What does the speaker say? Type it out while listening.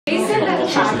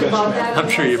I'm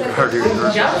sure you've heard your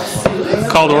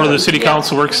call to order the City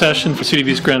Council work session for City of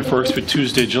East Grand Forks for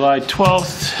Tuesday, July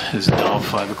 12th. It's now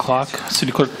 5 o'clock.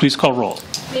 City Clerk, please call roll.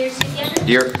 Mayor Stevens.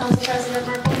 Here. Council President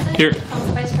Mark Olson. Here.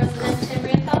 Council Vice President Tim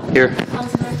Rienthal. Here.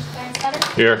 Councilman Brian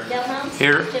Sutter. Here. Dale Mounts.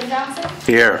 Here. Jim Johnson.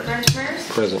 Here. Mark Mers.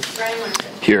 Present. Brian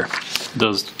Winston. Here.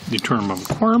 Does determine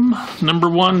quorum. Number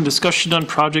 1, discussion on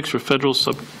projects for federal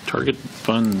sub-target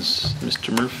funds.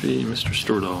 Mr. Murphy, Mr.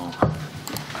 Stordahl.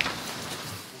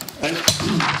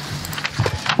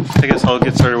 I guess I'll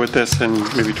get started with this and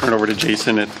maybe turn over to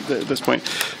Jason at this point.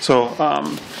 So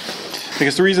I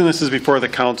guess the reason this is before the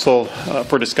council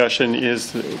for discussion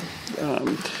is the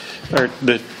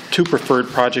two preferred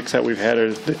projects that we've had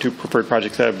are the two preferred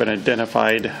projects that have been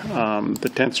identified,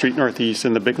 the 10th Street Northeast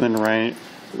and the Bigland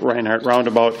Reinhardt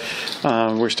Roundabout.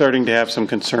 We're starting to have some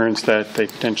concerns that they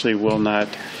potentially will not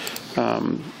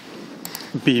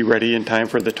be ready in time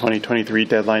for the 2023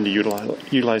 deadline to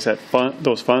utilize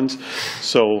those funds.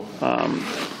 So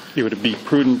it would be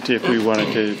prudent if we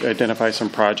wanted to identify some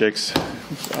projects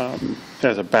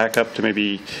as a backup to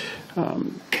maybe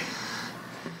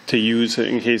to use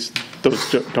in case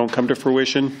those don't come to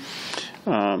fruition.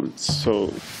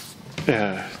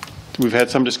 We've had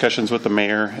some discussions with the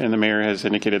mayor, and the mayor has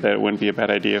indicated that it wouldn't be a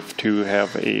bad idea to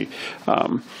have a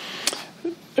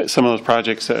some of those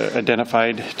projects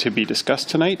identified to be discussed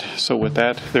tonight. So with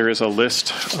that, there is a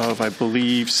list of, I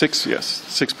believe, six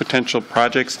potential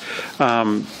projects.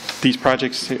 These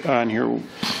projects on here,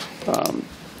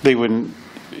 they wouldn't,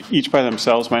 each by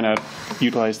themselves might not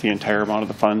utilize the entire amount of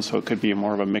the funds, so it could be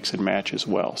more of a mix and match as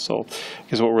well. So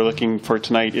because what we're looking for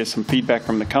tonight is some feedback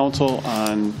from the council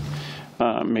on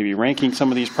maybe ranking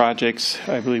some of these projects.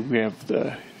 I believe we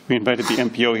invited the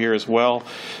MPO here as well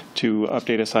to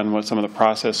update us on what some of the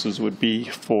processes would be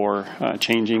for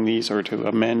changing these or to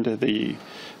amend the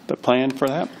plan for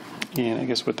that. And I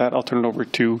guess with that, I'll turn it over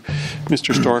to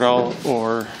Mr. Stordahl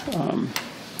or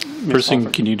First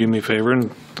thing, can you do me a favor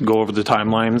and go over the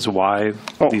timelines, why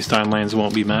these timelines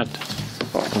won't be met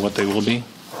and what they will be?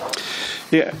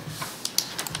 Yeah.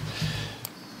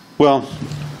 Well,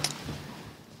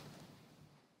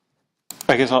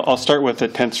 I guess I'll start with the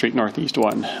 10th Street Northeast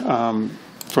one.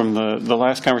 From the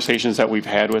last conversations that we've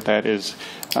had with that is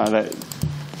that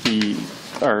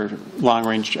our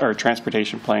long-range, our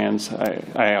transportation plans,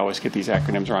 I always get these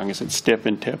acronyms wrong, is it STIP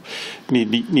and TIP,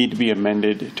 need to be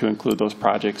amended to include those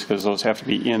projects because those have to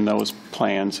be in those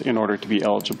plans in order to be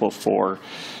eligible for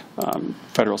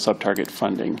federal sub-target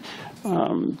funding.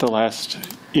 The last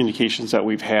indications that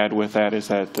we've had with that is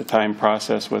that the time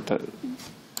process with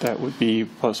that would be,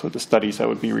 plus with the studies that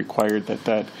would be required,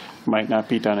 that might not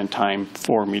be done in time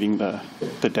for meeting the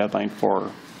deadline for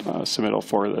submittal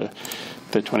for the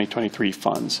 2023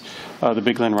 funds. The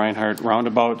Bigland Reinhardt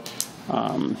Roundabout,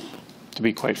 to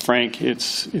be quite frank,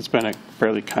 it's been a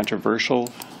fairly controversial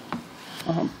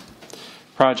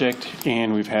project,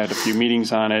 and we've had a few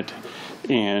meetings on it,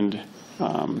 and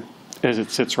as it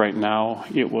sits right now,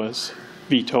 it was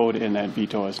vetoed, and that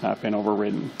veto has not been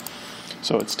overridden.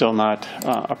 So it's still not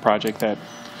a project that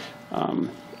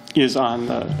is on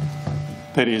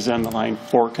the line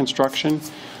for construction.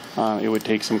 It would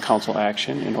take some council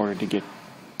action in order to get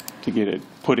it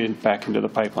put back into the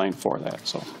pipeline for that.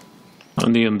 So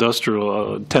on the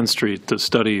industrial 10th Street, the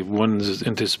study, when's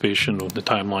anticipation of the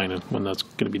timeline and when that's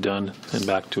going to be done and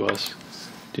back to us?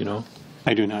 Do you know?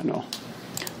 I do not know.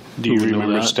 Do you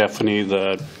remember, Stephanie,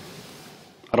 I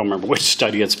don't remember which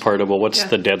study it's part of, but what's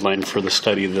the deadline for the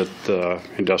study that the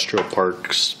industrial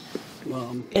parks?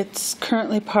 It's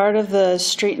currently part of the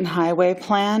street and highway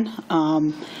plan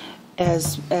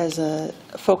as a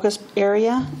focus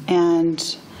area,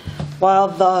 and while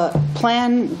the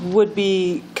plan would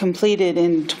be completed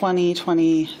in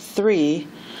 2023,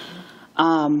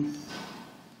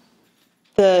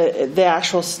 the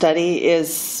actual study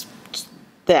is,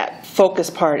 that focus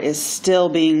part is still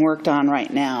being worked on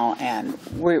right now, and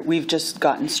we've just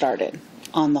gotten started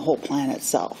on the whole plan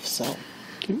itself. So,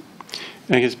 okay.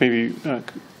 I guess maybe,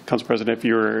 Council President, if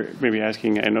you were maybe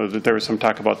asking, I know that there was some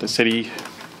talk about the city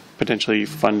potentially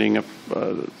funding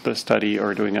the study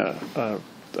or doing a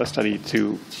study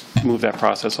to move that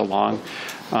process along.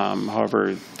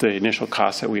 However, the initial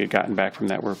costs that we had gotten back from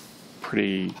that were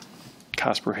pretty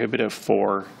cost prohibitive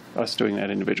for us doing that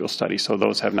individual study, so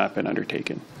those have not been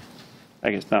undertaken.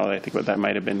 I guess now that I think about that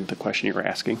might have been the question you were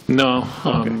asking. No,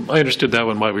 I understood that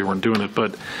one, why we weren't doing it,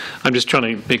 but I'm just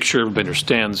trying to make sure everybody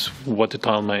understands what the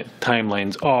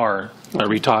timelines are. Are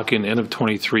we talking end of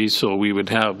 23, so we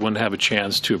wouldn't have a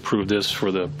chance to approve this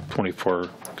for the 24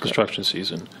 construction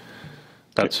season?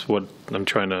 That's what I'm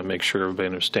trying to make sure everybody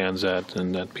understands that,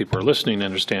 and that people are listening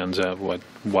understands that,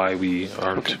 why we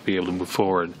are to be able to move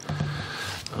forward.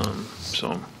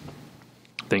 So,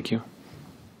 thank you.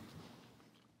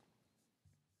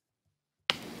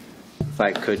 If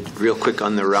I could, real quick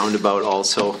on the roundabout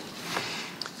also,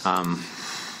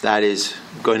 that is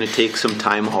going to take some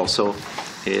time also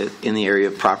in the area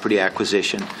of property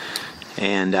acquisition.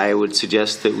 And I would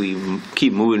suggest that we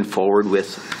keep moving forward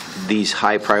with these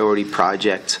high priority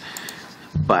projects,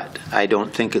 but I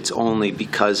don't think it's only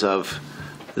because of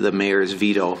the mayor's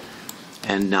veto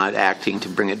and not acting to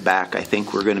bring it back. I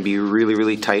think we're going to be really,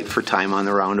 really tight for time on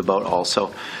the roundabout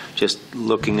also. Just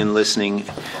looking and listening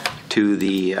to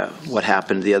the what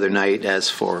happened the other night as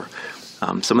for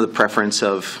some of the preference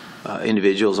of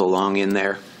individuals along in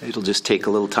there. It'll just take a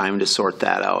little time to sort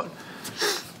that out.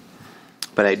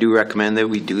 But I do recommend that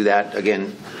we do that.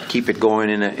 Again, keep it going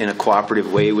in a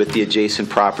cooperative way with the adjacent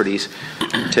properties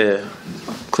to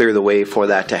clear the way for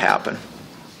that to happen.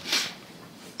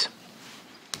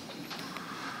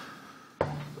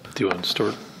 Do you want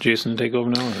Jason to take over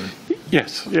now? Or?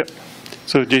 Yes, yeah.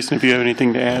 So Jason, if you have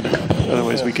anything to add,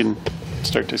 otherwise we can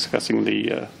start discussing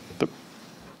the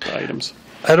items.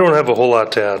 I don't have a whole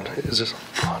lot to add. Is this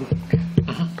on?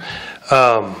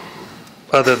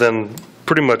 Other than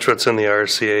pretty much what's in the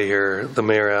RCA here. The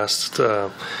mayor asked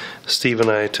Steve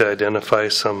and I to identify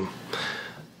some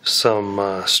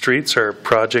streets or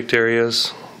project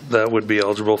areas that would be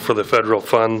eligible for the federal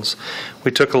funds.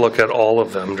 We took a look at all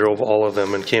of them, drove all of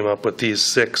them, and came up with these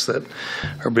 6 that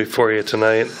are before you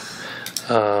tonight.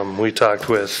 We talked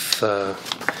with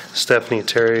Stephanie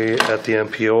Terry at the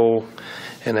MPO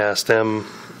and asked them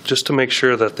just to make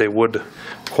sure that they would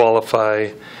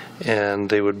qualify and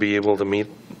they would be able to meet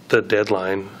the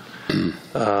deadline,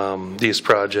 these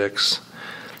projects.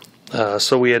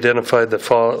 So we identified the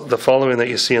following that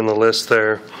you see in the list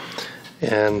there,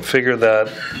 and figured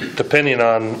that depending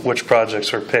on which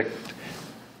projects are picked,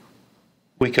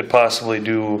 we could possibly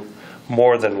do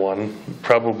more than one,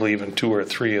 probably even 2 or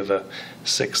 3 of the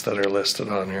 6 that are listed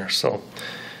on here. So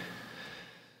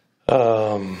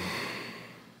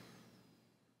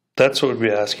that's what we'd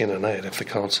be asking tonight, if the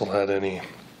council had any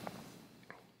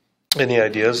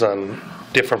ideas on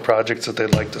different projects that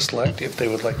they'd like to select, if they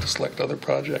would like to select other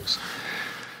projects.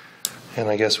 And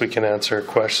I guess we can answer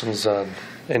questions on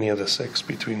any of the 6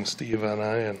 between Steve and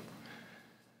I,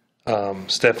 and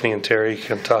Stephanie and Terry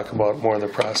can talk about more of the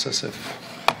process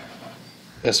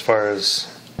as far as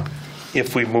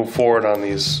if we move forward on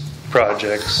these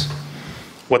projects,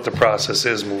 what the process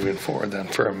is moving forward then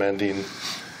for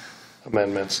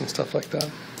amendments and stuff like that.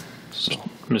 So,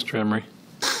 Mr. Emery.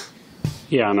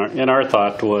 Yeah, and our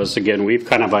thought was, again, we've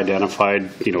kind of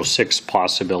identified, 6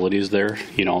 possibilities there.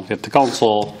 If the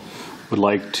council would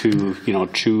like to,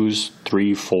 choose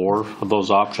 3, 4 of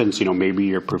those options, maybe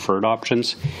your preferred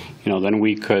options, then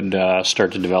we could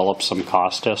start to develop some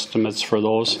cost estimates for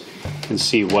those and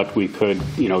see what we could,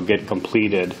 get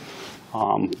completed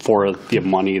for the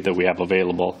money that we have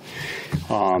available.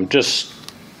 Just,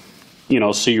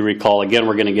 so you recall, again,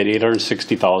 we're going to get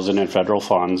 $860,000 in federal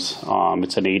funds.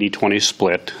 It's an 80-20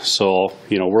 split. So,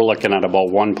 we're looking at about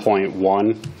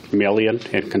 $1.1 million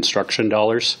in construction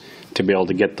dollars to be able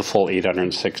to get the full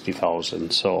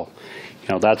 $860,000. So,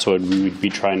 that's what we would be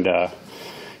trying to,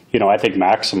 I think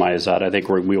maximize that. I think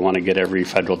we want to get every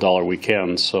federal dollar we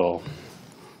can. So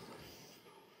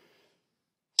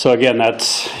again,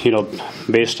 that's,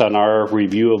 based on our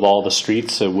review of all the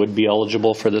streets that would be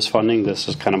eligible for this funding. This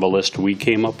is kind of a list we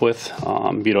came up with.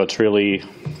 It's really,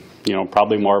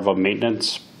 probably more of a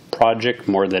maintenance project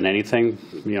more than anything,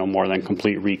 more than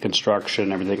complete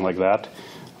reconstruction, everything like that.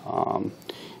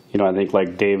 I think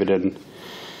like David and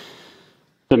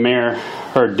the mayor,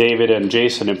 or David and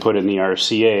Jason had put in the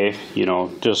RCA,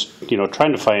 just,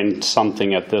 trying to find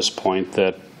something at this point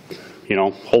that,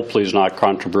 hopefully is not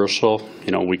controversial.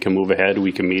 We can move ahead,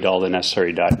 we can meet all the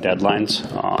necessary deadlines.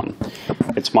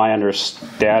 It's my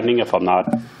understanding, if I'm not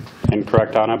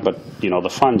incorrect on it, but, the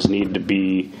funds need to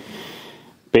be,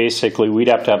 basically, we'd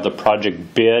have to have the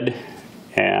project bid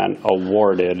and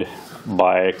awarded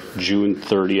by June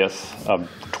 30th of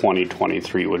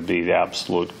 2023 would be the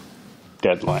absolute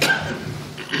deadline.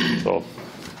 So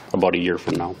about a year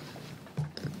from now.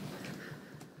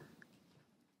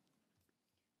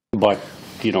 But,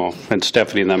 and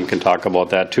Stephanie and them can talk about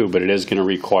that too, but it is going to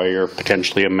require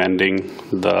potentially amending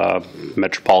the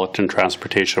Metropolitan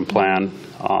Transportation Plan,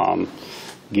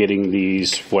 getting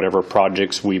these, whatever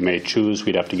projects we may choose,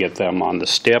 we'd have to get them on the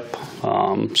STIP.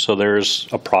 So there's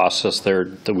a process there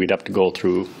that we'd have to go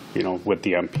through, with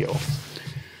the MPO.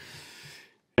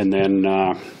 And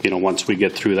then, once we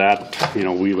get through that,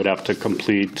 we would have to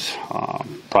complete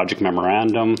project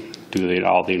memorandum, do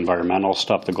all the environmental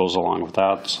stuff that goes along with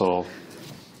that. So,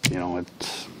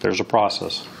 there's a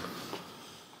process.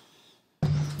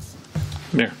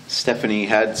 Mayor. Stephanie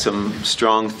had some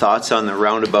strong thoughts on the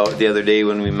roundabout the other day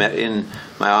when we met in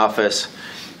my office,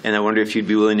 and I wonder if you'd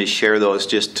be willing to share those,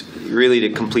 just really to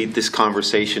complete this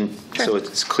conversation. Sure. So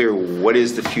it's clear what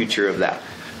is the future of that.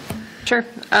 Sure.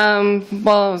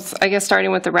 Well, I guess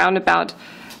starting with the roundabout,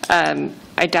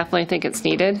 I definitely think it's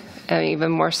needed,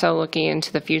 even more so looking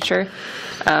into the future.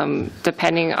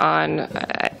 Depending on,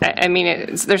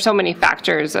 there's so many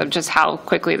factors of just how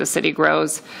quickly the city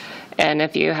grows, and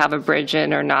if you have a bridge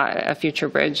in or not a future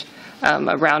bridge,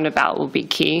 a roundabout will be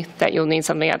key, that you'll need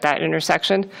something at that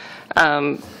intersection.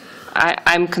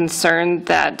 I'm concerned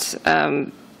that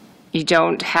you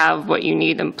don't have what you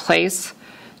need in place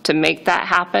to make that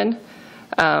happen.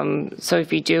 So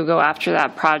if you do go after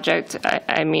that project,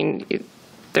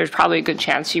 there's probably a good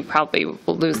chance you probably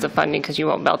will lose the funding because you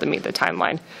won't be able to meet the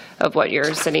timeline of what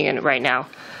you're sitting in right now.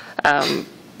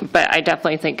 But I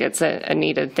definitely think it's a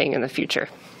needed thing in the future.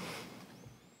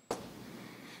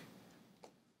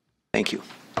 Thank you.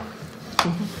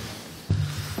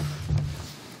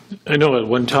 I know at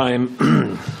one time,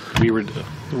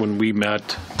 when we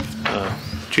met,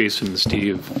 Jason and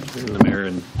Steve and the mayor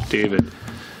and David,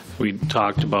 we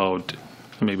talked about,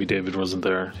 maybe David wasn't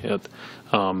there yet,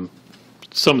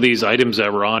 some of these items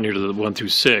that were on here, the 1 through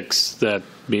 6, that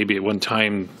maybe at one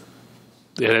time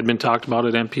it had been talked about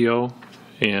at MPO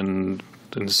and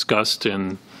discussed.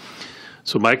 And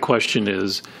so my question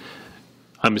is,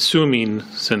 I'm assuming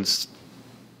since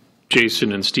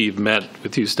Jason and Steve met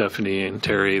with you, Stephanie and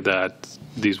Terry, that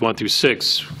these 1 through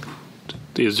 6,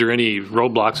 is there any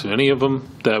roadblocks in any of them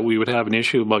that we would have an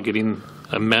issue about getting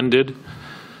amended?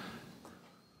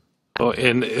 Oh,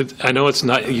 and I know it's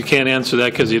not, you can't answer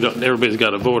that because everybody's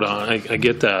got to vote on it. I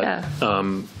get that.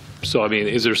 Yeah. So,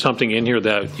 is there something in here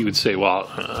that you would say, well,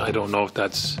 I don't know if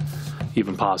that's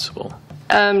even possible?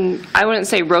 I wouldn't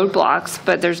say roadblocks,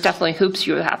 but there's definitely hoops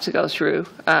you would have to go through.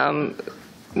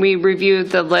 We reviewed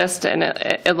the list, and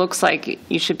it looks like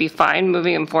you should be fine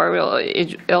moving them forward.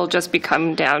 It'll just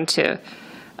come down to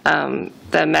the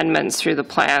amendments through the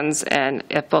plans and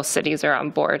if both cities are on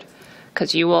board,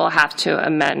 because you will have to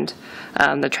amend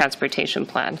the transportation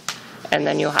plan. And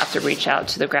then you'll have to reach out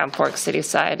to the Grand Forks City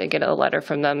side and get a letter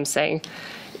from them saying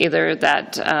either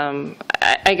that,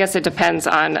 I guess it depends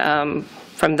on,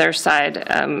 from their side,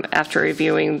 after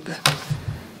reviewing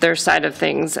their side of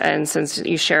things, and since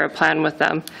you share a plan with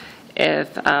them,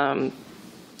 if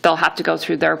they'll have to go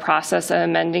through their process of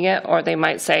amending it, or they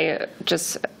might say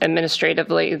just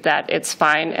administratively that it's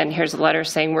fine, and here's a letter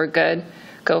saying we're good,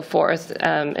 go forth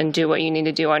and do what you need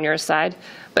to do on your side.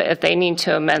 But if they need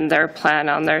to amend their plan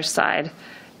on their side,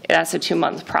 that's a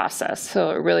 2-month process.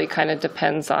 So it really kind of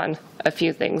depends on a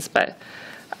few things, but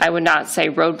I would not say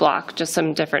roadblock, just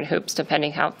some different hoops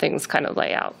depending how things kind of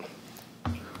lay out.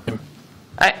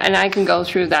 And I can go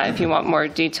through that if you want more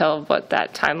detail of what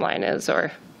that timeline is,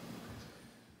 or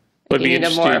you need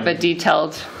a more of a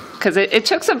detailed, because it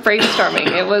took some brainstorming.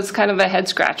 It was kind of a head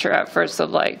scratcher at first of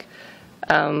like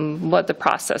what the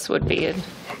process would be. And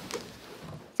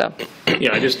so.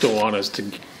 Yeah, I just don't want us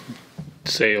to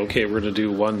say, okay, we're going to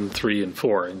do 1, 3, and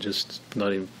 4, and just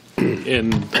not even.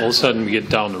 And all of a sudden we get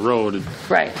down the road,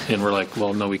 and we're like,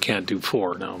 well, no, we can't do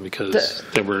 4 now because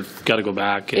then we've got to go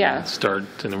back and start,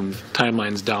 and then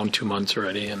timeline's down 2 months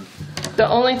already. And the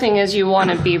only thing is you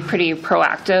want to be pretty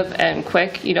proactive and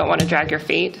quick. You don't want to drag your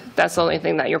feet. That's the only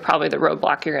thing that you're probably the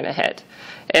roadblock you're going to hit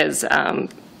is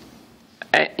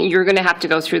you're going to have to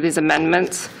go through these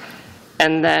amendments,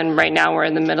 and then right now we're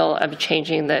in the middle of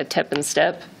changing the tip and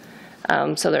stip.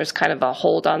 So there's kind of a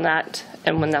hold on that.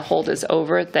 And when the hold is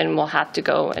over, then we'll have to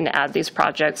go and add these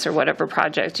projects or whatever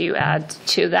project you add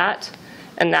to that.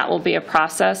 And that will be a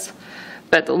process.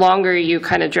 But the longer you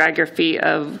kind of drag your feet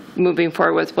of moving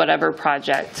forward with whatever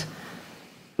project,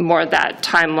 more that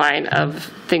timeline of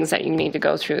things that you need to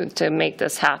go through to make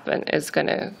this happen is going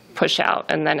to push out.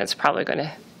 And then it's probably going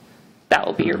to, that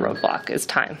will be your roadblock, is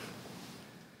time.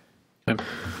 Okay.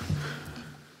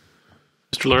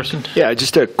 Mr. Larson? Yeah,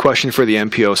 just a question for the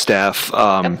MPO staff.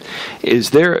 Is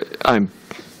there,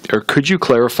 or could you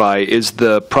clarify, is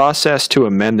the process to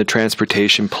amend the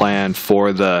transportation plan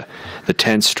for the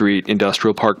 10th Street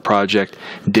Industrial Park project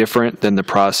different than the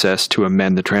process to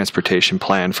amend the transportation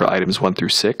plan for items 1 through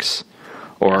 6?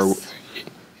 Or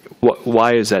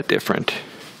why is that different?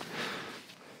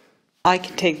 I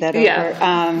can take that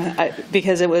over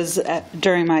because it was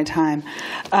during my time.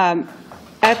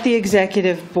 At the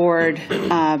executive board,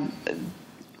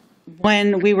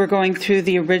 when we were going through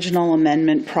the original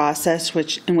amendment process,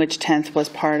 in which 10th was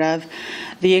part of,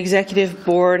 the executive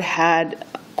board had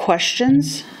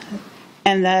questions,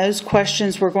 and those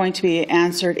questions were going to be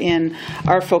answered in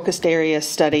our focused area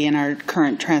study and our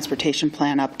current transportation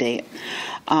plan update.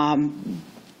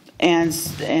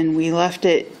 And we left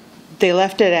it, they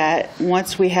left it at,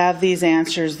 once we have these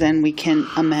answers, then we can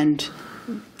amend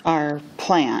our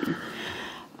plan.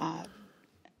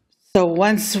 So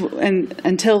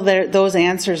until those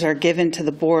answers are given to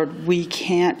the board, we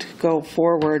can't go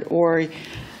forward, or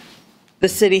the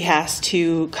city has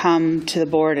to come to the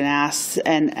board and ask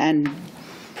and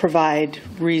provide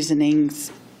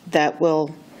reasonings that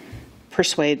will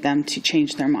persuade them to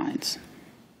change their minds.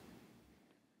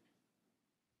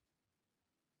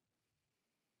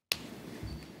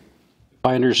 If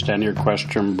I understand your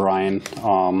question, Brian,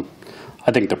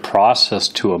 I think the process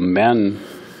to amend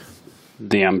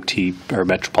the MT or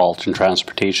Metropolitan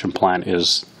Transportation Plan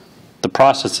is, the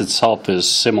process itself is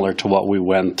similar to what we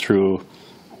went through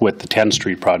with the 10th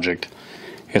Street project.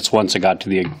 It's once it got to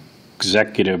the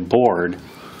executive board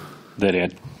that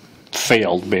it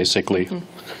failed, basically.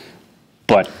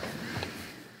 But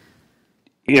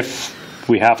if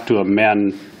we have to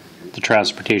amend the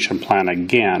transportation plan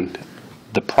again,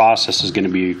 the process is going to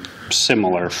be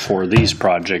similar for these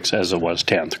projects as it was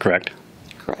 10th, correct?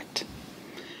 Correct.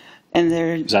 And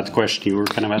Is that the question you were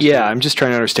kind of asking? Yeah, I'm just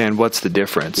trying to understand what's the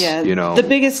difference, yeah, you know? the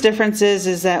biggest difference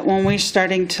is that when we're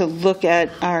starting to look at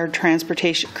our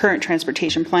current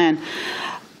transportation plan,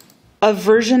 a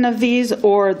version of these,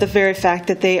 or the very fact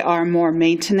that they are more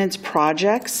maintenance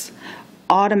projects,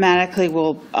 automatically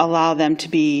will allow them to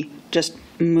be just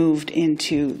moved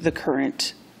into the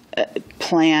current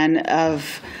plan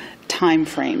of time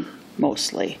frame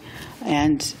mostly,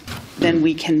 and then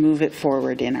we can move it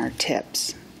forward in our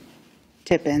tip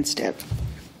and stip.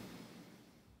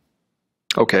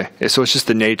 Okay, so it's just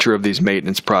the nature of these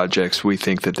maintenance projects. We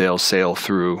think that they'll sail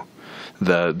through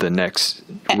the next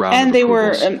round and of they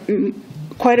approvals. were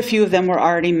quite a few of them were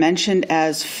already mentioned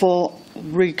as full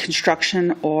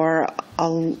reconstruction or a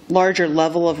larger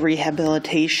level of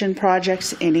rehabilitation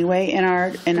projects anyway in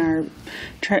our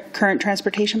current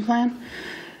transportation plan.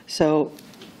 So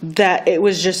that it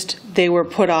was just, they were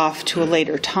put off to a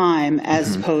later time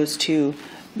as opposed to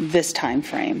this time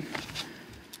frame.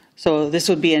 So this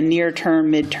would be a near-term,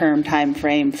 mid-term time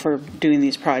frame for doing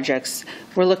these projects.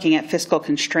 We're looking at fiscal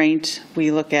constraint.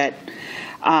 We look at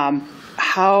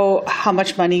how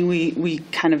much money we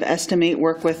kind of estimate,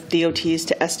 work with DOTs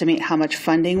to estimate how much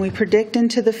funding we predict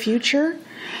into the future,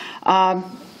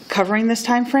 covering this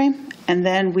time frame, and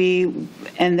then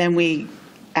we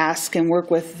ask and work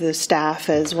with the staff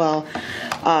as well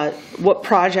what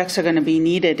projects are going to be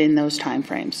needed in those time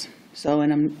frames. So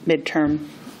in a midterm,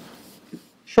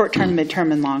 short-term,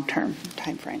 midterm, and long-term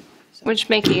time frame. Which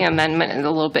making an amendment is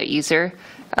a little bit easier.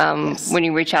 Yes. When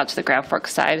you reach out to the Graph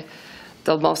Works side,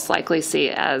 they'll most likely see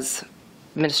it as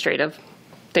administrative.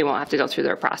 They won't have to go through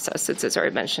their process. It's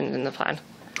already mentioned in the plan.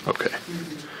 Okay,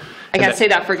 I can't say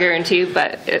that for guarantee,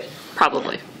 but it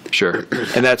probably. sure.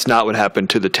 And that's not what happened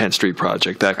to the 10th Street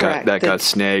project. That Correct. got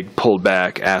snagged, pulled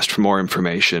back, asked for more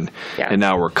information, Yeah. and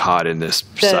now we're caught in this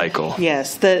cycle.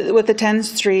 Yes, with the 10th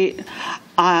Street,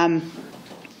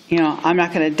 you know, I'm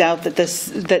not going to doubt that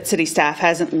that city staff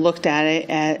hasn't looked at it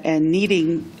and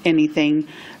needing anything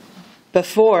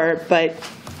before, but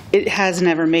it has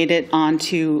never made it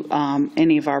onto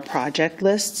any of our project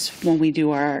lists when we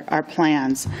do our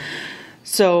plans.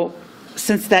 So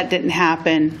since that didn't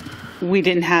happen, we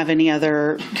didn't have any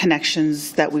other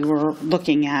connections that we were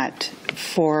looking at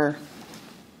for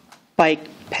bike,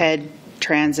 ped,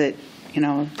 transit, you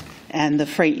know, and the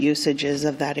freight usages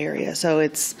of that area. So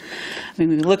it's, I mean,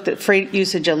 we looked at freight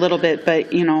usage a little bit,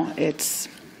 but, you know, it's,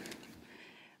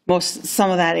 some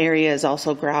of that area is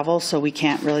also gravel, so we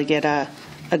can't really get a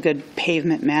good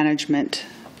pavement management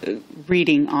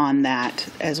reading on that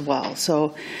as well.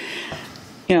 So,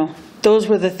 you know, those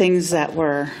were the things that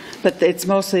were, but it's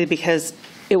mostly because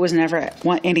it was never at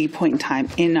any point in time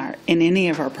in any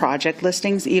of our project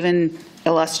listings, even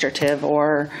illustrative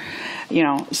or, you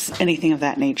know, anything of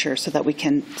that nature, so that we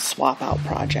can swap out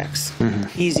projects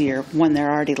easier when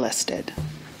they're already listed.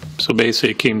 So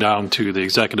basically, it came down to the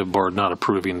executive board not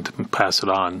approving to pass it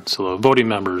on. So the voting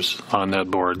members on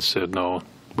that board said, no,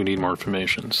 we need more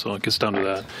information. So it gets down to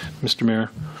that. Mr.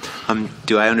 Mayor?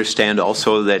 Do I understand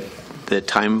also that the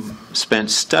time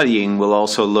spent studying will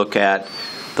also look at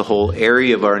the whole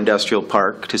area of our industrial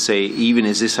park to say, even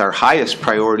is this our highest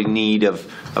priority need of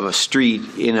a street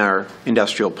in our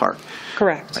industrial park?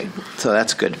 Correct. Right. So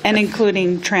that's good. And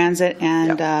including transit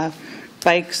and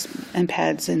bikes and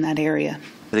pads in that area.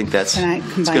 think that's, Can I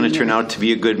it's combine going to your- turn out to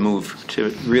be a good move to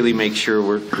really make sure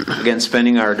we're, again,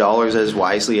 spending our dollars as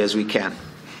wisely as we can.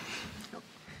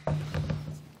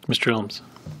 Mr. Helms?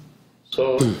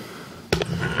 So,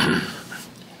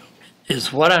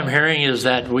 is what I'm hearing is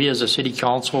that we as a city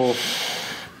council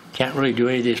can't really do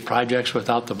any of these projects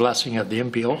without the blessing of the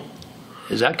MPO?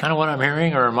 Is that kind of what I'm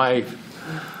hearing, or am I?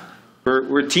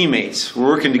 We're teammates. We're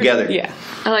working together. Yeah.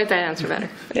 I like that answer better.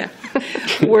 Yeah.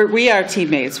 We are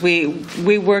teammates.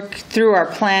 We work through our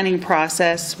planning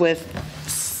process with,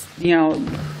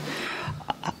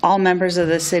 all members of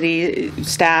the city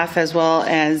staff as well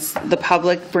as the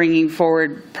public bringing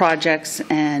forward projects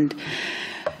and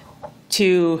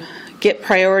to get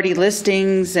priority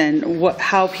listings and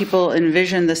how people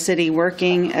envision the city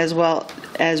working as well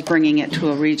as bringing it to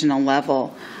a regional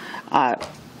level.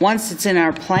 Once it's in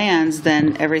our plans,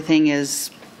 then everything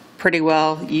is pretty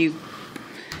well,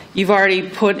 you've already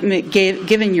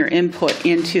given your input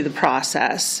into the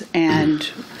process, and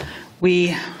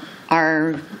we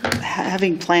are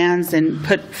having plans and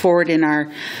put forward in our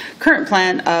current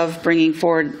plan of bringing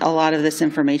forward a lot of this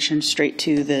information straight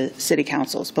to the city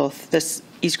councils, both this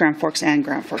East Grand Forks and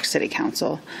Grand Forks City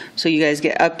Council. So you guys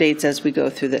get updates as we go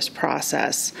through this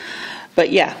process.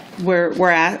 But yeah,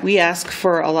 we ask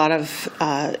for a lot of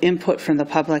input from the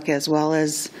public, as well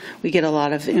as we get a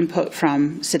lot of input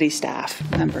from city staff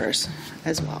members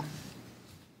as well.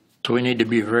 So we need to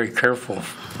be very careful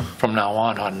from now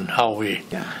on how we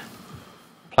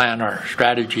plan our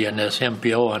strategy in this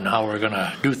MPO and how we're going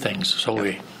to do things. So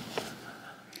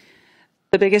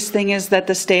The biggest thing is that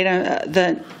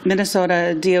the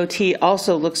Minnesota DOT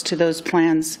also looks to those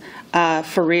plans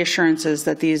for reassurances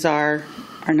that these are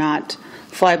not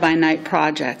fly-by-night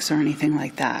projects or anything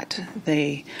like that.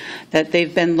 That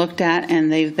they've been looked at,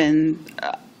 and they've been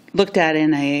looked at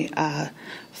in a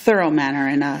thorough manner,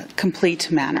 in a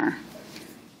complete manner.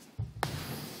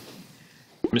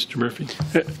 Mr. Murphy?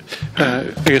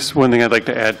 I guess one thing I'd like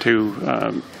to add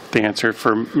to the answer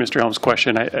for Mr. Helm's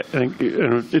question, I think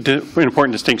an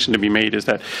important distinction to be made is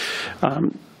that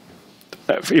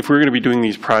if we're going to be doing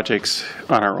these projects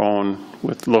on our own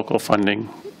with local funding,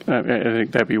 I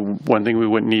think that'd be one thing we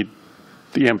wouldn't need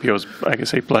the MPO's, I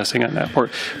guess, blessing on that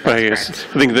part. But I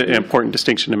think the important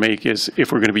distinction to make is if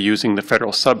we're going to be using the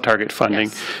federal Subtarget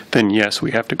funding, then yes,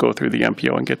 we have to go through the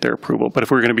MPO and get their approval. But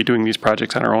if we're going to be doing these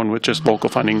projects on our own with just local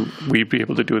funding, we'd be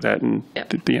able to do that, and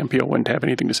the MPO wouldn't have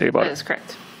anything to say about it. That is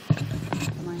correct.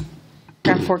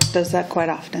 Grand Forks does that quite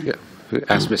often. Yeah,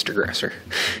 ask Mr. Grasser.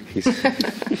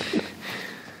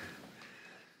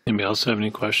 Anybody else have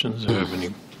any questions or have any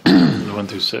 1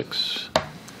 through 6?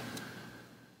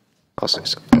 I'll say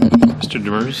so. Mr.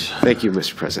 Demers? Thank you,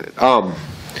 Mr. President.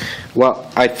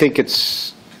 Well, I think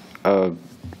it's a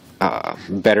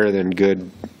better than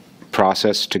good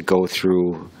process to go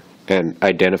through and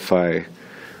identify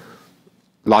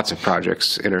lots of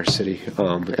projects in our city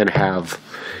and have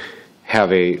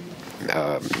a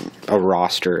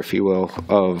roster, if you will,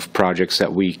 of projects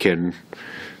that we can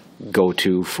go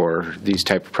to for these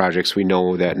type of projects. We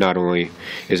know that not only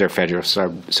is there federal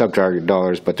sub-target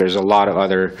dollars, but there's a lot of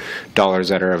other dollars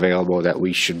that are available that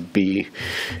we should be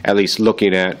at least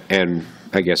looking at and,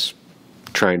 I guess,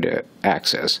 trying to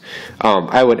access.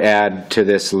 I would add to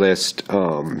this list,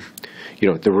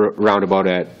 the roundabout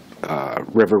at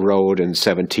River Road and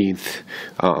 17th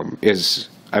is,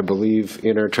 I believe,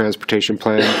 in our transportation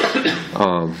plan.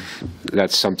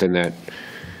 That's something that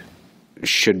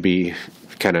should be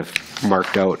kind of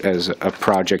marked out as a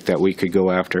project that we could go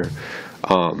after.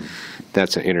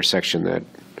 That's an intersection that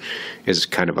is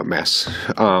kind of a mess.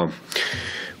 I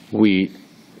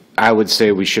would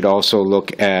say we should also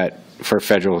look at, for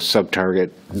federal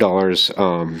sub-target dollars,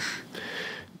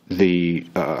 the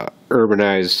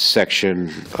urbanized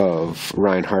section of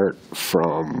Reinhardt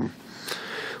from,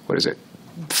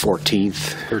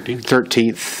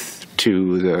 13th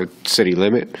to the city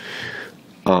limit.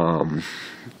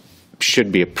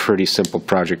 Should be a pretty simple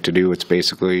project to do. It's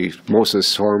basically, most of the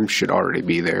storm should already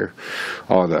be there.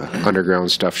 All the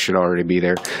underground stuff should already be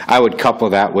there. I would couple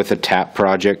that with a TAP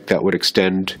project that would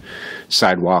extend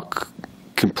sidewalk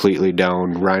completely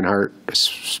down Reinhardt.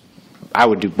 I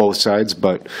would do both sides,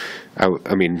 but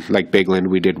I mean, like Bigland,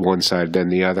 we did one side then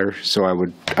the other. So I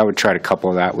would try to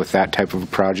couple that with that type of a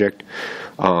project.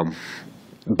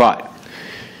 But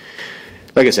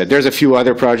like I said, there's a few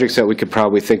other projects that we could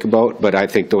probably think about, but I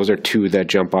think those are two that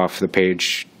jump off the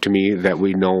page to me that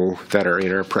we know that are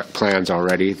in our plans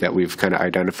already that we've kind of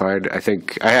identified. I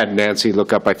think I had Nancy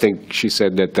look up, I think she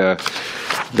said that the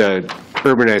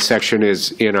urbanized section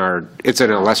is it's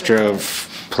an illustrative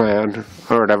plan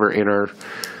or whatever in our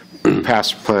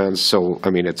past plans, so, I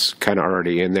mean, it's kind of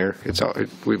already in there.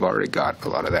 We've already got a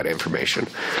lot of that information.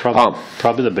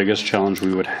 Probably the biggest challenge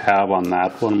we would have on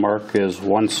that one, Mark, is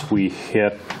once we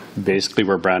hit basically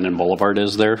where Brandon Boulevard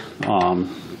is there,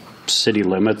 city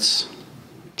limits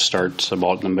starts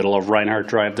about in the middle of Reinhardt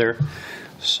Drive there.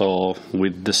 So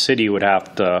the city would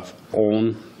have to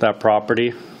own that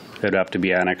property. It'd have to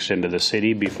be annexed into the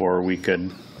city before we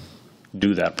could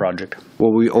do that project.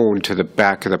 Well, we own to the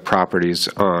back of the properties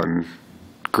on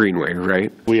Greenway,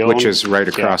 right? Which is right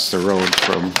across the road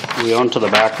from... We own to the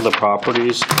back of the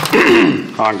properties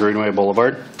on Greenway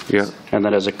Boulevard. Yeah. And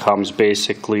then as it comes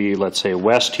basically, let's say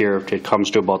west here, it comes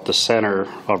to about the center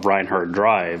of Reinhardt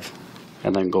Drive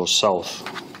and then goes south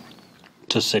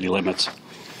to city limits.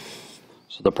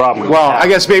 So the problem... Well, I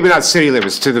guess maybe not city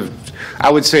limits, I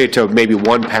would say to maybe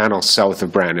one panel south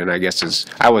of Brandon, I guess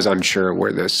I was unsure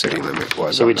where the city limit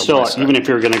was. So we'd still, even if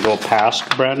you're going to go past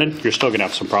Brandon, you're still going to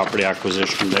have some property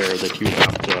acquisition there that you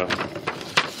have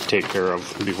to take care of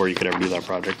before you could ever do that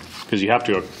project. Because you have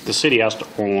to, the city has to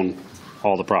own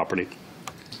all the property.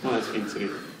 No, that's in city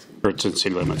limits. Or it's in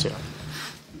city limits, yeah.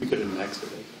 We could annex it.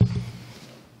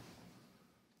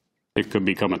 It could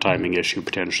become a timing issue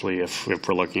potentially if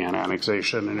we're looking at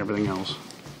annexation and everything else.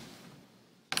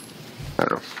 I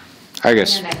don't know. I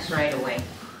guess... Annex right away.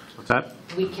 What's that?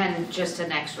 We can just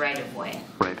annex right of way.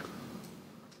 Right.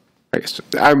 I guess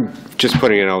I'm just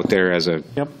putting it out there as a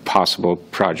possible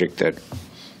project that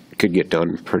could get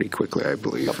done pretty quickly, I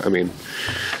believe. I mean,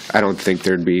 I don't think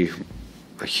there'd be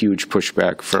a huge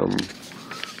pushback from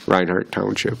Reinhardt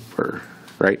Township, or,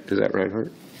 right? Is that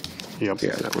Reinhardt? Yep.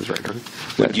 Yeah, that was Reinhardt.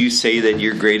 Would you say that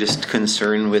your greatest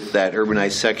concern with that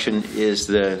urbanized section is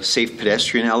the safe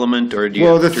pedestrian element, or do you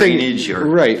have drainage?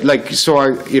 Right, like, so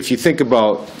if you think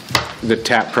about the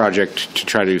TAP project to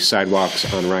try to do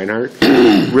sidewalks on Reinhardt,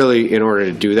 really, in order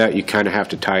to do that, you kind of have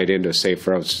to tie it into a Safe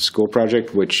Routes to School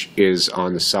project, which is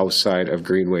on the south side of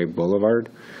Greenway Boulevard,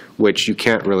 which you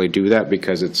can't really do that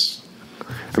because it's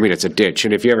a ditch.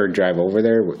 And if you ever drive over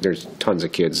there, there's tons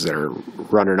of kids that are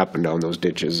running up and down those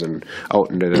ditches and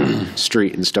out into the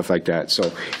street and stuff like that.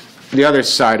 So the other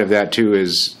side of that, too,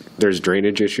 is there's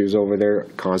drainage issues over there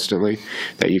constantly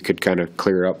that you could kind of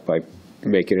clear up by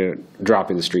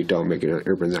dropping the street down, making it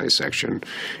an urbanized section.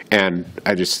 And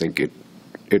I just think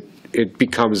it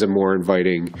becomes a more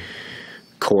inviting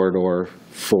corridor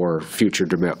for future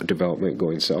development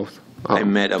going south. I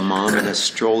met a mom in a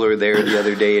stroller there the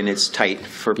other day, and it's tight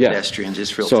for pedestrians.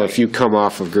 It's real tight. So if you come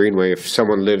off of Greenway, if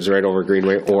someone lives right over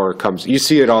Greenway or you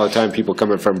see it all the time, people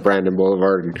coming from Brandon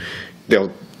Boulevard, and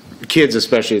kids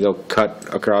especially, they'll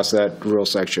cut across that rural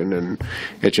section, and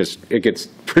it gets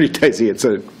pretty dicey. It's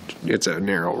a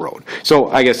narrow road. So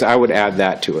I guess I would add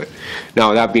that to it.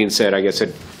 Now, that being said, I guess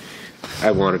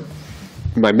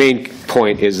my main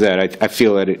point is that I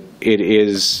feel that it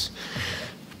is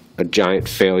a giant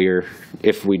failure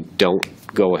if we don't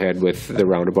go ahead with the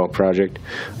roundabout project.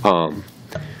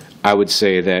 I would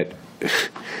say that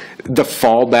the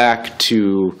fallback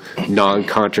to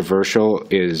non-controversial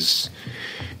is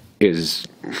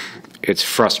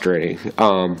frustrating.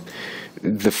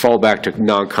 The fallback to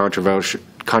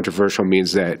non-controversial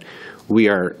means that we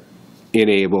are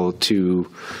unable to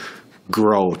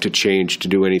grow, to change, to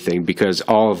do anything, because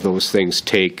all of those things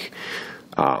take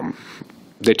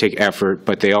effort,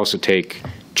 but they also take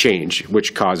change,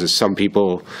 which causes some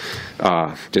people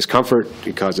discomfort.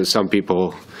 It causes some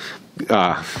people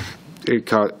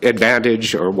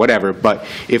advantage or whatever. But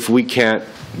if we can't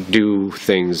do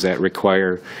things that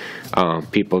require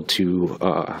people to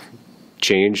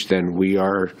change, then we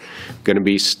are going to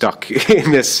be stuck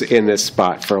in this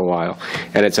spot for a while,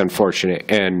 and it's unfortunate.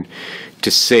 And to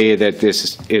say that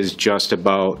this is just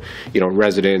about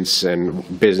residents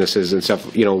and businesses and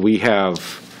stuff,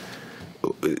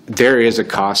 there is a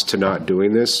cost to not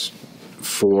doing this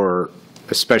for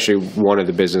especially one of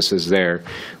the businesses there.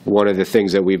 One of the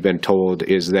things that we've been told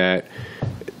is that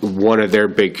one of their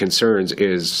big concerns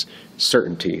is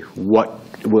certainty. What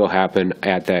will happen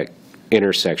at that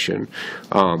intersection?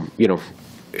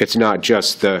 It's not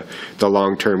just the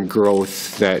long-term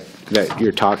growth that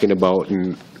you're talking about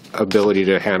and ability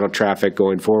to handle traffic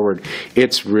going forward.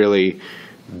 It's really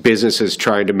businesses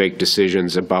trying to make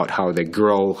decisions about how they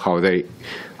grow, how they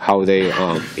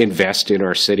invest in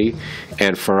our city,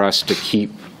 and for us to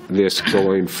keep this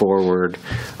going forward,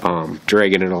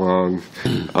 dragging it along,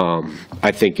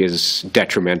 I think is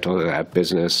detrimental to that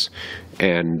business,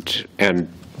 and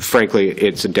frankly,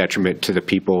 it's a detriment to the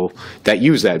people that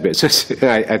use that business.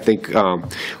 I think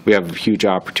we have a huge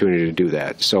opportunity to do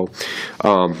that. So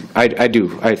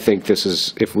I think this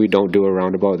is, if we don't do a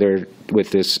roundabout there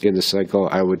with this in the cycle,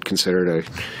 I would consider it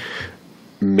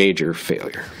a major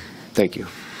failure. Thank you.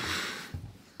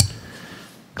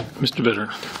 Mr. Bitter.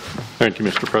 Thank you,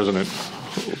 Mr. President.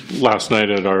 Last night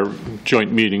at our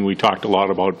joint meeting, we talked a lot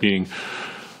about being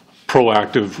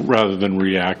proactive rather than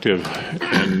reactive.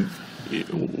 And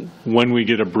when we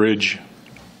get a bridge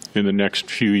in the next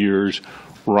few years,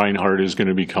 Reinhardt is going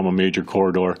to become a major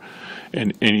corridor.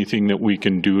 And anything that we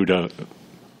can do to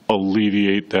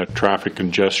alleviate that traffic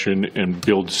congestion and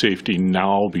build safety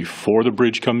now before the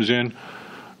bridge comes in,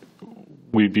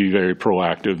 we'd be very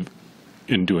proactive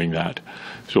in doing that.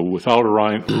 So without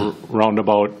a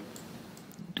roundabout,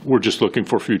 we're just looking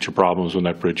for future problems when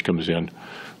that bridge comes in.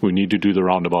 We need to do the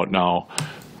roundabout now.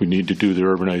 We need to do the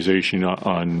urbanization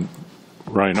on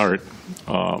Reinhardt.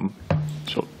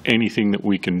 So anything that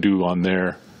we can do on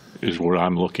there is what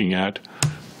I'm looking at.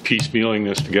 Piecemealing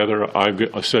this together,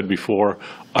 I've said before,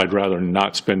 I'd rather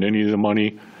not spend any of the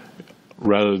money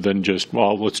rather than just,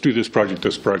 well, let's do this project,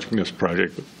 this project, and this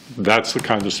project. That's the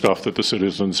kind of stuff that the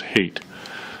citizens hate.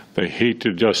 They hate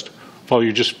to just, well,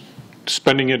 you're just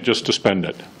spending it just to spend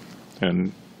it.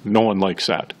 And no one likes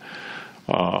that.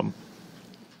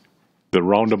 The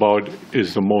roundabout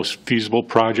is the most feasible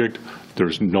project.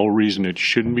 There's no reason it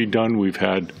shouldn't be done. We've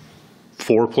had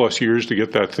 4+ years to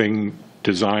get that thing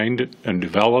designed and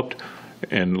developed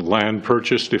and land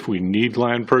purchased if we need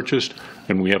land purchased,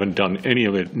 and we haven't done any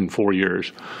of it in 4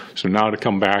 years. So now to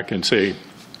come back and say,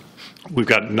 we've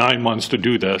got 9 months to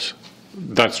do this,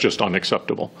 that's just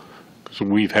unacceptable. Because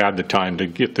we've had the time to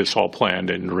get this all planned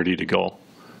and ready to go.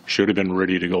 Should have been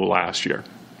ready to go last year.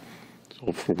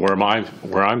 So for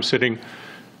where I'm sitting,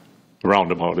 the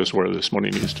roundabout is where this money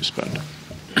needs to spend.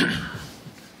 Mr.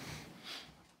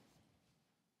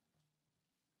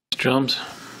 Jones?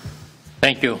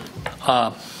 Thank you.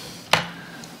 I,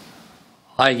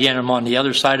 again, am on the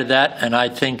other side of that, and I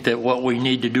think that what we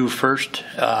need to do first,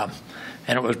 and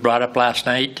it was brought up last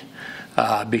night,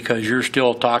 because you're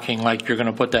still talking like you're going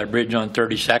to put that bridge on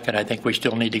 32nd. I think we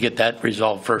still need to get that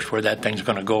resolved first, where that thing's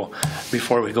going to go,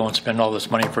 before we go and spend all this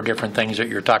money for different things that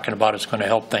you're talking about. It's going to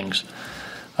help things.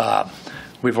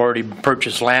 We've already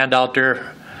purchased land out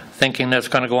there thinking that's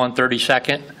going to go on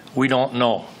 32nd. We don't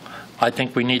know. I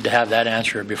think we need to have that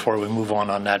answer before we move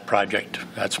on that project.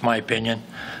 That's my opinion.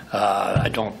 I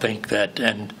don't think that,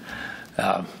 and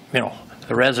you know,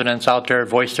 the residents out there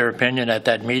voiced their opinion at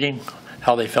that meeting,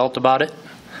 how they felt about it.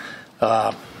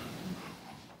 I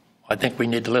think we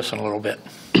need to listen a little bit.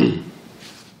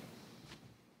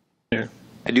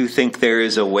 I do think there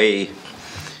is a way, you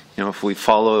know, if we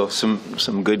follow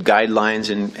some good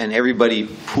guidelines and everybody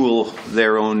pool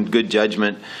their own good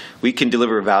judgment, we can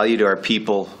deliver value to our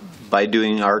people by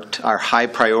doing our high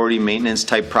priority maintenance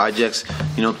type projects.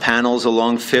 You know, panels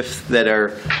along 5th that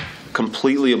are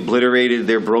completely obliterated,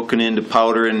 they're broken into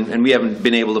powder, and we haven't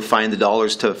been able to find the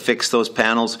dollars to fix those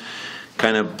panels.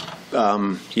 Kind of,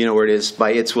 you know where it is,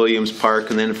 by It's Williams Park,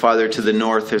 and then farther to the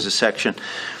north there's a section.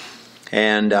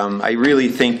 And I really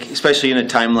think, especially in a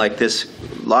time like this,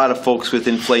 a lot of folks with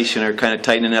inflation are kind of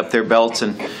tightening up their belts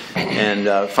and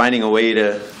finding a way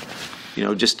to, you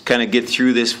know, just kind of get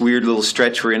through this weird little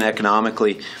stretch we're in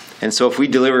economically. And so if we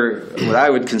deliver what I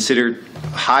would consider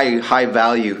high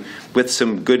value with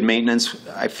some good maintenance,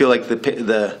 I feel like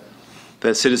the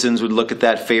citizens would look at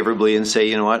that favorably and say,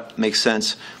 you know what, makes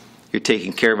sense. You're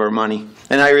taking care of our money.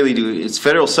 And I really do. It's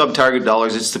federal Subtarget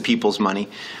dollars. It's the people's money.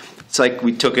 It's like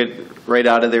we took it right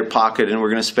out of their pocket and we're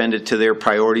going to spend it to their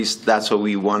priorities. That's what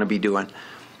we want to be doing.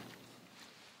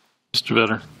 Mr.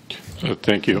 Vetter.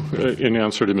 Thank you. In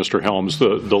answer to Mr. Helms,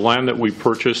 the land that we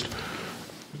purchased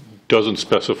doesn't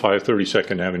specify a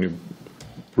 32nd Avenue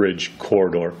Bridge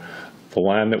corridor. The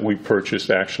land that we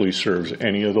purchased actually serves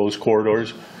any of those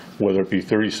corridors, whether it be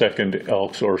 32nd,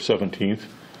 Elks, or 17th.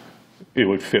 It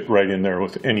would fit right in there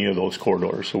with any of those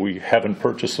corridors. So we haven't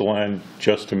purchased the land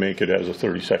just to make it as a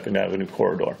 32nd Avenue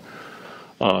corridor.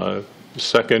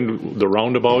 Second, the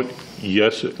roundabout,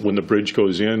 yes, when the bridge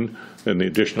goes in and the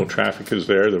additional traffic is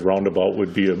there, the roundabout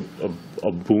would be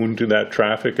a boon to that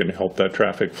traffic and help that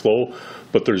traffic flow,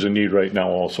 but there's a need right now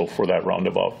also for that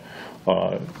roundabout.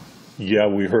 Yeah,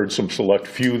 we heard some select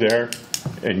few there,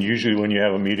 and usually when you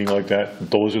have a meeting like that,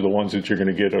 those are the ones that you're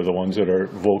going to get are the ones that are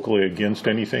vocally against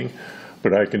anything.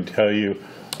 But I can tell you,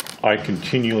 I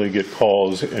continually get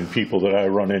calls and people that I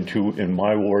run into in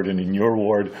my ward and in your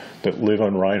ward that live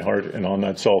on Reinhardt and on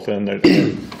that south end that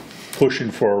are pushing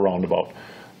for a roundabout.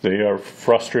 They are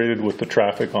frustrated with the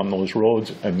traffic on those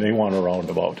roads, and they want a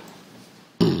roundabout.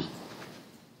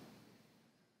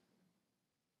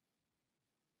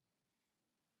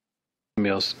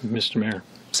 Anybody else? Mr. Mayor?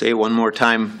 Say it one more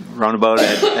time, roundabout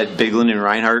at Bigland and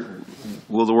Reinhardt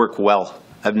will work well.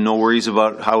 I have no worries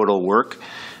about how it'll work.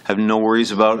 I have no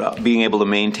worries about being able to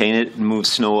maintain it and move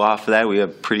snow off of that. We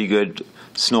have pretty good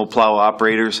snow plow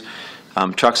operators.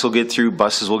 Trucks will get through,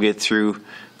 buses will get through.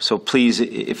 So please,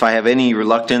 if I have any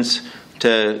reluctance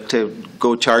to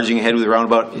go charging ahead with the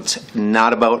roundabout, it's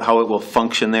not about how it will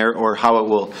function there or how it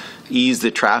will ease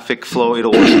the traffic flow.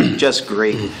 It'll work just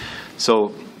great.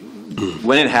 So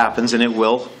when it happens, and it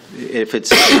will, if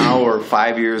it's now or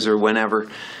 5 years or whenever,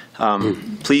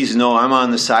 please know I'm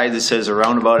on the side that says a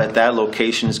roundabout at that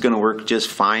location is going to work just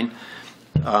fine.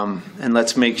 And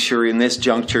let's make sure in this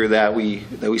juncture that we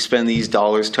spend these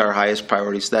dollars to our highest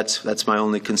priorities. That's my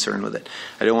only concern with it.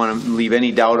 I don't want to leave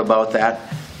any doubt about that.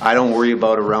 I don't worry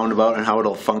about a roundabout and how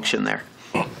it'll function there.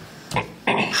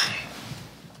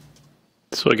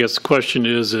 So I guess the question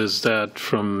is that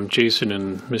from Jason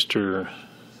and Mr.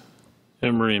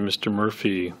 Emery and Mr.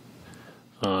 Murphy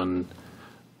on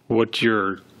what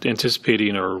you're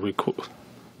anticipating or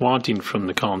wanting from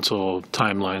the council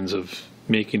timelines of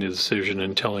making a decision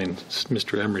and telling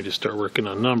Mr. Emery to start working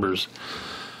on numbers.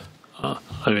 I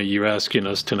mean, you're asking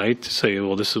us tonight to say,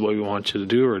 well, this is what we want you to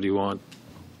do, or do you want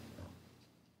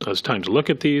us time to look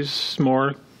at these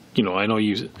more? You know, I know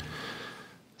you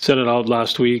said it out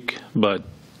last week, but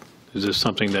is this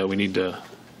something that we need to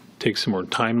take some more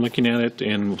time looking at it?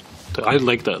 And I'd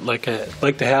like to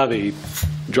have a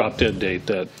drop dead date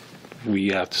that we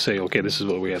have to say, okay, this is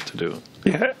what we have to do.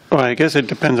 Yeah, well, I guess it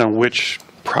depends on which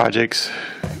projects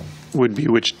would be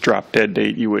which drop dead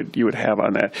date you would have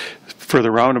on that. For the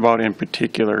roundabout in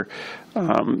particular,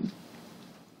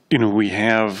 you know, we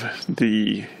have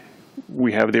the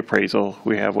appraisal,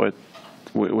 we have what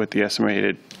the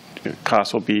estimated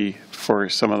cost will be for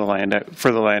some of the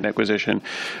land acquisition.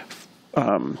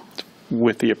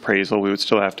 With the appraisal, we would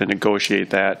still have to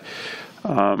negotiate that.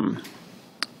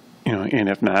 You know, and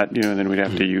if not, you know, then we'd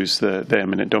have to use the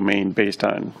eminent domain based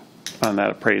on that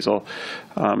appraisal.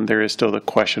 There is still the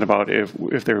question about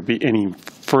if there would be any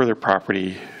further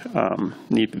property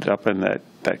needed up in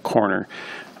that corner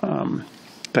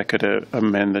that could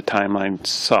amend the timeline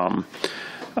some.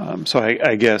 So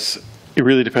I guess it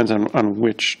really depends on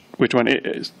which one it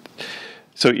is.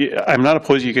 So I'm not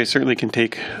opposed. You guys certainly can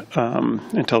take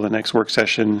until the next work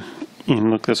session and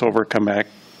look this over, come back,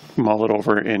 mull it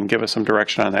over, and give us some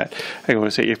direction on that. I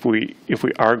would say if we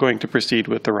are going to proceed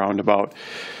with the roundabout,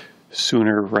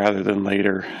 sooner rather than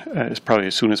later, it's probably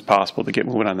as soon as possible to get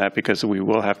moving on that, because we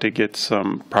will have to get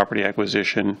some property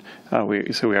acquisition. So we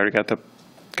already got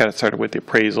it started with the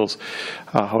appraisals.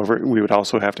 However, we would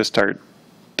also have to start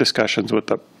discussions with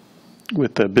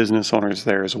the business owners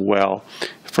there as well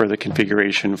for the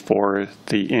configuration for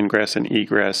the ingress and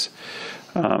egress,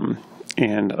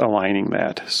 and aligning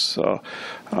that. So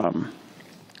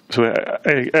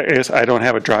I guess I don't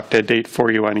have a drop dead date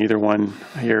for you on either one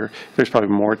here. There's probably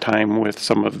more time with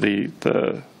some of the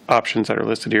options that are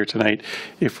listed here tonight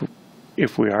if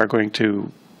we are going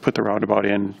to put the roundabout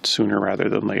in sooner rather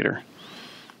than later.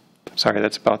 Sorry,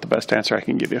 that's about the best answer I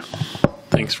can give you.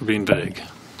 Thanks for being vague.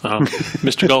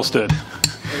 Mr. Gulstead.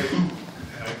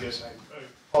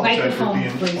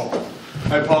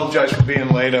 I apologize for being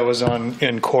late. I was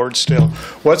in court still.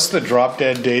 What's the drop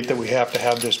dead date that we have to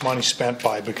have this money spent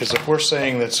by? Because if we're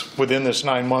saying that's within this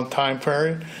 9-month time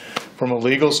period, from a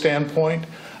legal standpoint,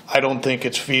 I don't think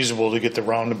it's feasible to get the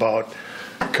roundabout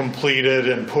completed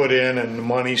and put in and the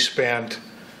money spent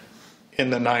in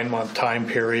the 9-month time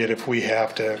period if we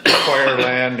have to acquire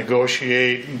land,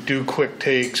 negotiate, do quick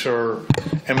takes or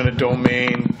eminent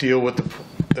domain, deal with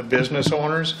the business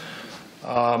owners.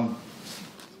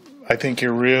 I think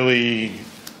you're really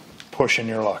pushing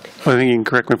your luck. I think you can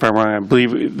correct me if I'm wrong. I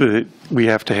believe that we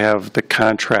have to have the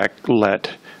contract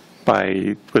let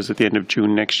by, was it the end of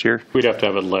June next year? We'd have to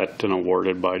have it let and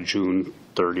awarded by June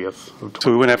 30th.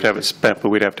 So we wouldn't have to have it spent, but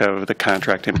we'd have to have the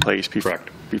contract in place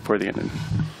before the end of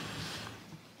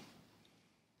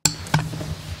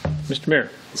Mr. Mayor.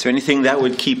 Is there anything that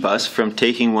would keep us from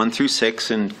taking 1 through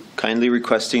 6 and kindly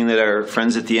requesting that our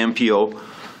friends at the MPO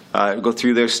go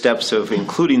through their steps of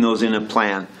including those in a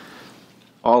plan?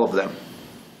 All of them.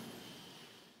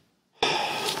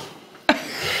 That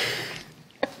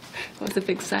was a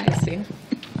big sigh, Steve.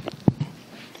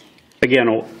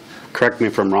 Again, correct me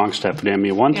if I'm wrong, Stephanie. I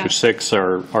mean, 1 through 6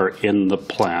 are in the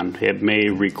plan. It may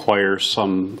require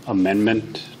some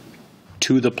amendment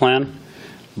to the plan,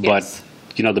 but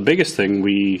you know, the biggest thing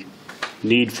we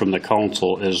need from the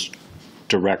council is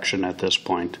direction at this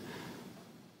point.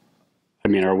 I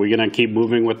mean, are we going to keep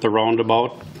moving with the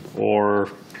roundabout,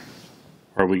 or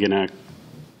are we going to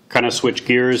kind of switch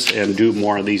gears and do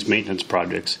more of these maintenance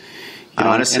projects? You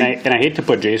know, Honestly, and I hate to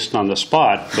put Jason on the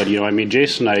spot, but you know, I mean,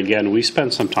 Jason and I, again, we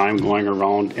spent some time going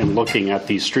around and looking at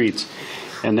these streets,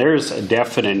 and there's a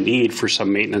definite need for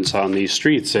some maintenance on these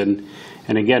streets. And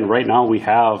again, right now we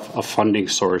have a funding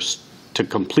source to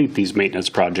complete these maintenance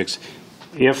projects.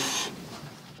 If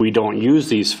we don't use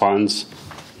these funds,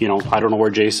 you know, I don't know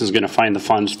where Jason's going to find the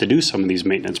funds to do some of these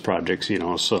maintenance projects, you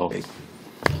know, so.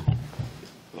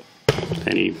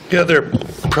 The other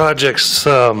projects,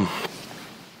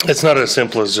 it's not as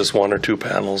simple as just 1 or 2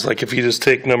 panels. Like if you just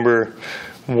take number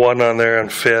 1 on there on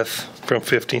 5th, from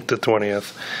 15th to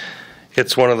 20th,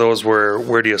 it's one of those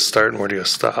where do you start and where do you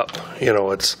stop? You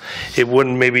know, it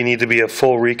wouldn't maybe need to be a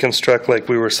full reconstruct like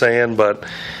we were saying, but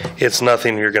it's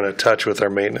nothing you're going to touch with our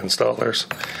maintenance dollars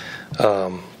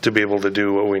to be able to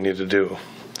do what we need to do.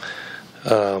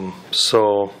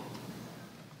 So,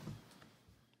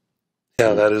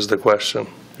 yeah, that is the question.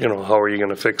 You know, how are you going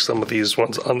to fix some of these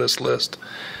ones on this list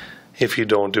if you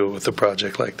don't do it with a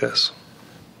project like this?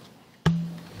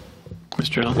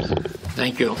 Mr. Ellis?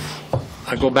 Thank you.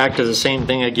 I go back to the same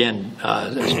thing again,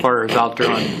 as far as out there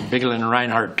on Bigelow and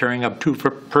Reinhardt, tearing up 2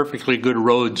 perfectly good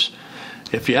roads.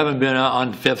 If you haven't been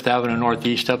on 5th Avenue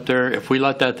Northeast up there, if we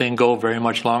let that thing go very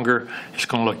much longer, it's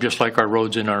going to look just like our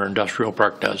roads in our industrial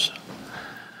park does.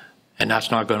 And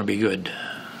that's not going to be good.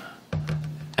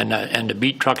 And the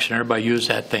beat trucks and everybody use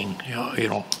that thing, you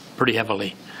know, pretty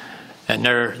heavily. And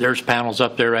there's panels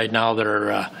up there right now that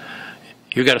are,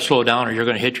 you got to slow down or you're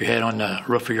going to hit your head on the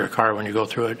roof of your car when you go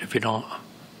through it. If you don't,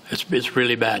 it's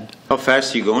really bad. How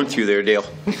fast are you going through there, Dale?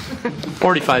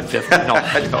 45, 50.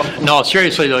 No, no,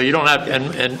 seriously though, you don't have.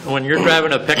 And when you're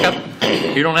driving a pickup,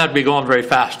 you don't have to be going very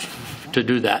fast to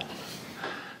do that.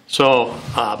 So,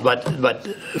 but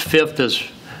 5th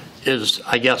is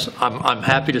I guess I'm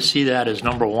happy to see that as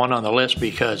number 1 on the list,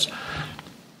 because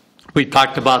we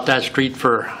talked about that street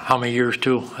for how many years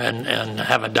too, and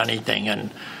haven't done anything.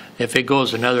 And if it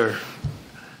goes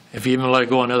if you even let it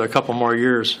go another couple more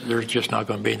years, there's just not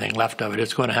going to be anything left of it.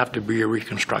 It's going to have to be a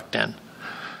reconstruct then.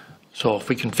 So if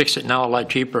we can fix it now a lot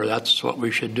cheaper, that's what we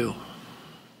should do.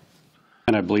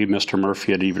 And I believe Mr.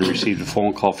 Murphy had even received a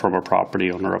phone call from a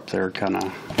property owner up there kind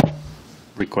of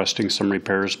requesting some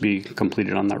repairs be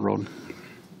completed on that road.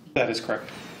 That is correct.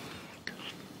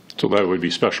 So that would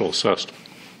be special assessed.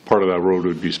 Part of that road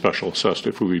would be special assessed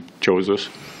if we chose this.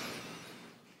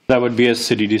 That would be a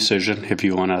city decision if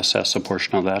you want to assess a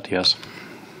portion of that, yes.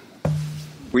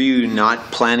 Were you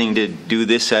not planning to do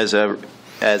this as a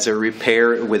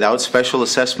repair without special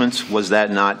assessments? Was that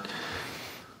not?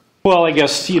 Well, I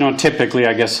guess, you know, typically,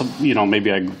 I guess, you know, maybe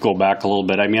I go back a little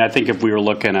bit. I mean, I think if we were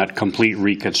looking at complete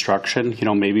reconstruction, you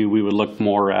know, maybe we would look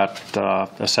more at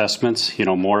assessments, you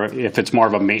know, more, if it's more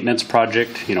of a maintenance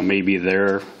project, you know, maybe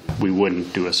there we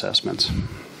wouldn't do assessments.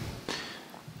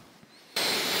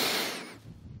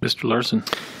 Mr. Larson?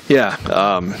 Yeah,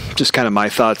 just kind of my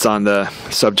thoughts on the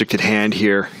subject at hand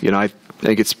here. You know, I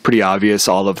think it's pretty obvious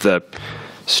all of the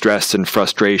stress and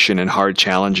frustration and hard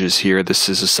challenges here. This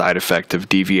is a side effect of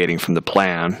deviating from the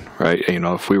plan, right? You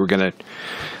know, if we were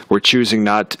we're choosing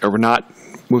not, or we're not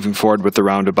moving forward with the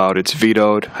roundabout, it's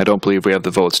vetoed. I don't believe we have the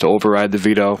votes to override the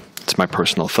veto. It's my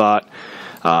personal thought.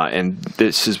 And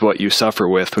this is what you suffer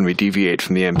with when we deviate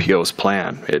from the MPO's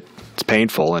plan. It's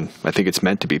painful, and I think it's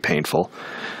meant to be painful.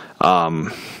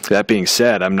 That being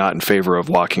said, I'm not in favor of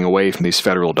walking away from these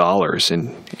federal dollars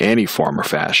in any form or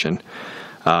fashion.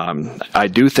 I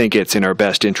do think it's in our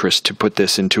best interest to put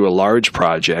this into a large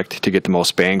project to get the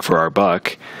most bang for our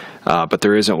buck, but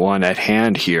there isn't one at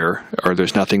hand here, or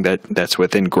there's nothing that's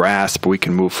within grasp we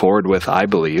can move forward with, I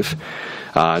believe.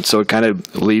 So it kind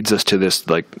of leads us to this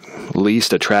like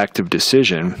least attractive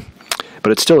decision,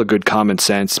 but it's still a good common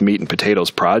sense meat and potatoes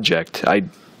project.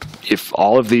 If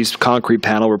all of these concrete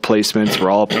panel replacements were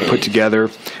all put together,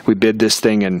 we bid this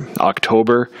thing in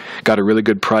October, got a really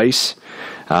good price,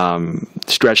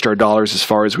 stretched our dollars as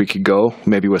far as we could go,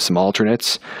 maybe with some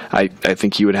alternates, I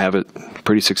think you would have a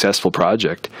pretty successful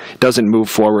project. It doesn't move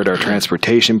forward our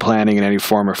transportation planning in any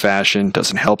form or fashion,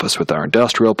 doesn't help us with our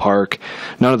industrial park,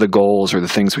 none of the goals or the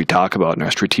things we talk about in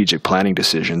our strategic planning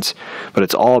decisions, but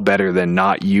it's all better than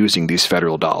not using these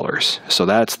federal dollars. So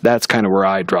that's kind of where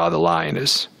I draw the line,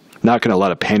 is not going to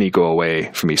let a penny go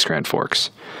away from East Grand Forks.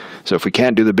 So if we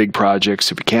can't do the big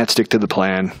projects, if we can't stick to the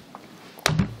plan,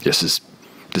 this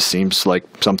seems like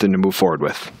something to move forward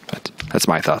with. That's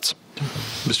my thoughts.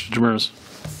 Mr. Demers.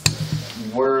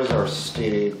 Where is our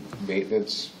state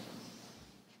maintenance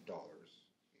dollars?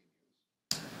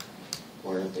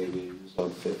 that they be used on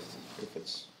Fifth if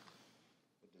it's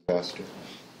a disaster.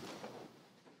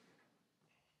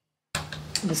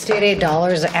 The state aid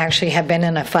dollars actually have been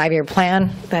in a 5-year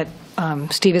plan that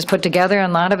Steve has put together, and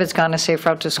a lot of it's gone to Safe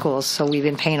Route to Schools. So we've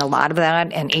been paying a lot of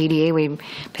that, and ADA, we've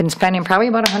been spending probably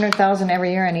about $100,000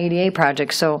 every year on ADA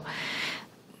projects. So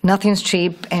nothing's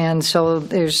cheap, and so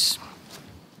there's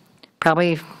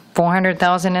probably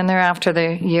 $400,000 in there after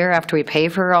the year after we pay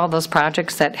for all those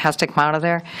projects that has to come out of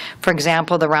there. For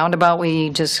example, the roundabout,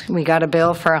 we got a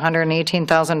bill for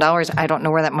 $118,000. I don't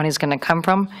know where that money's going to come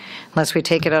from unless we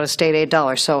take it out of state aid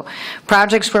dollars. So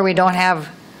projects where we don't have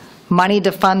money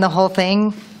to fund the whole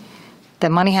thing, the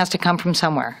money has to come from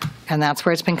somewhere, and that's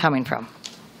where it's been coming from.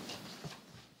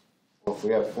 Well, if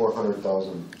we have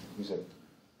 400,000, you said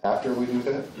after we do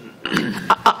that?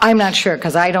 I'm not sure,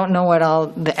 because I don't know what all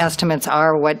the estimates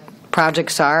are, what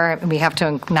projects are. We have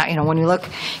to, when you look,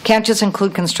 can't just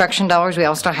include construction dollars. We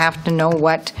also have to know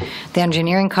what the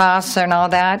engineering costs are and all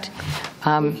that. We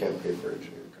can't pay for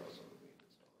engineering costs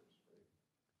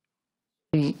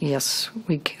on the Yes,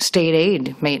 state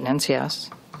aid maintenance,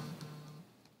 yes.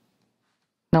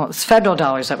 No, it's federal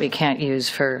dollars that we can't use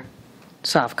for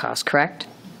soft costs, correct?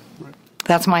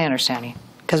 That's my understanding.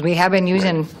 Because we have been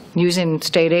using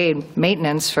state aid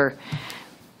maintenance for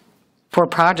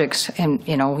projects, and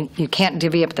you can't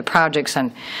divvy up the projects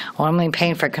and only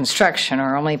paying for construction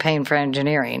or only paying for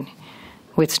engineering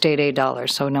with state aid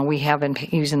dollars. So no, we have been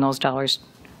using those dollars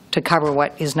to cover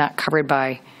what is not covered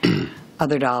by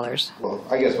other dollars. Well,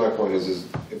 I guess my point is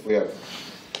if we have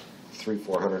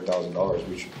 $300,000-400,000,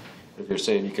 we should. If you're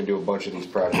saying you can do a bunch of these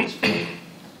projects for $1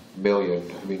 million,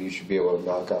 I mean, you should be able to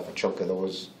knock off a chunk of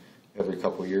those every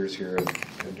couple of years here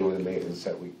and doing the maintenance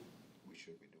that we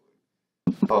should be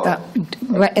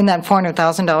doing. In that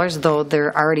 $400,000, though, there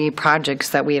are already projects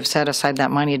that we have set aside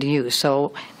that money to use.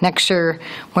 So next year,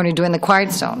 when we're doing the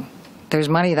quiet zone, there's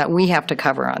money that we have to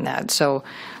cover on that. So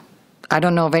I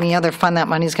don't know of any other fund that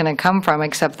money's going to come from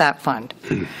except that fund.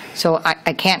 So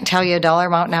I can't tell you a dollar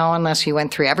amount now unless you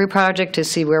went through every project to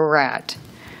see where we're at.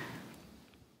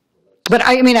 But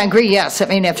I agree, yes.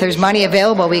 If there's money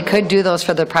available, we could do those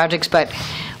for the projects, but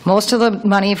most of the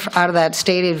money out of that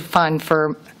state aid fund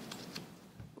for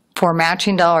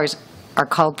matching dollars are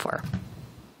called for.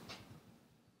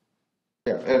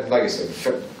 Yeah, and like I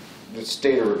said, the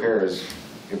state of repair is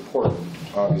important,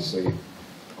 obviously,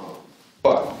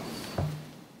 but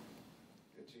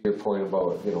to your point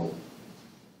about, if we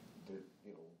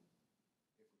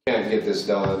can't get this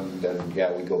done, then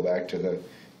yeah, we go back to the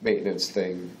maintenance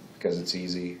thing. Because it's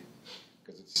easy,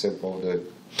 because it's simple to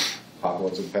pop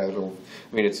ones and panel.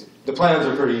 The plans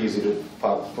are pretty easy to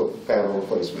put panel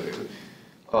replacement in.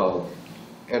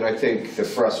 And I think the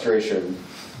frustration,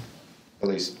 at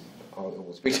least I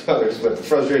won't speak to others, but the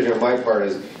frustration on my part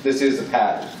is this is the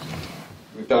pattern.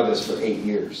 We've done this for 8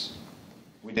 years.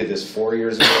 We did this 4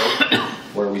 years ago,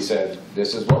 where we said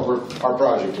this is what our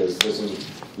project is.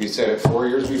 We said it 4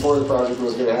 years before the project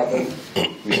was going to happen.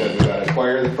 We said we got to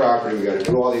acquire the property, we got to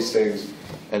do all these things,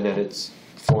 and then it's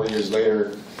 4 years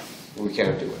later, we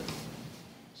can't do it.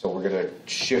 So we're going to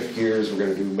shift gears. We're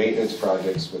going to do maintenance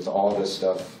projects with all this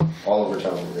stuff all over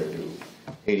town. We're going to do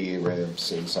ADA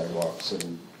ramps and sidewalks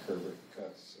and curb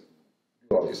cuts and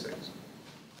do all these things.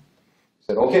 We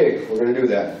said, okay, we're going to do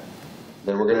that.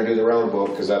 Then we're going to do the roundabout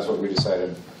because that's what we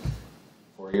decided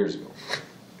 4 years ago.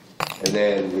 And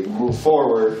then we move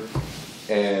forward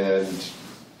and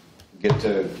get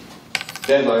to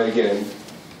deadline again.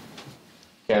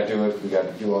 Can't do it. We got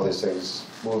to do all these things.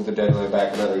 Move the deadline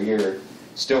back another year.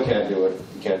 Still can't do it.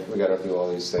 We got to do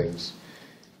all these things.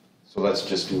 So let's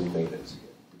just do maintenance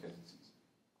again because it's easy.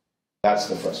 That's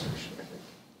the frustration, I think.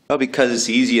 Well, because it's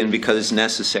easy and because it's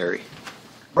necessary.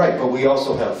 Right, but we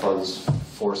also have funds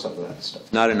for some of that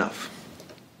stuff. Not enough.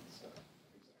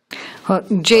 Well,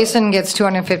 Jason gets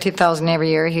 $250,000 every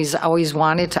year. He's always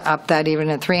wanted to up that even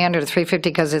at $300 or $350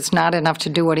 because it's not enough to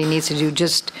do what he needs to do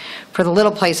just for the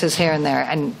little places here and there.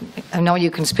 And I know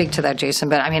you can speak to that, Jason,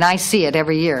 but I see it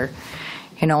every year,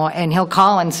 and he'll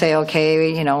call and say,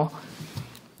 okay,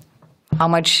 how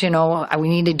much, we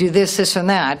need to do this, and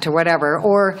that, or whatever.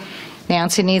 Or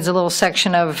Nancy needs a little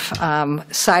section of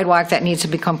sidewalk that needs to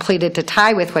be completed to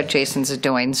tie with what Jason's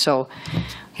doing. So,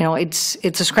 it's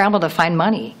a scramble to find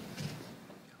money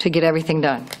to get everything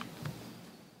done.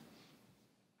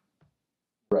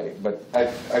 Right, but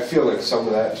I feel like some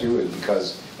of that too is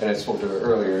because, and I spoke to her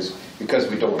earlier, is because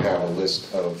we don't have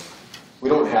we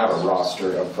don't have a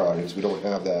roster of projects. We don't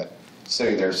have that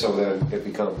sitting there, so then it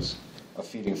becomes a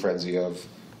feeding frenzy of,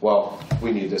 well,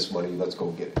 we need this money, let's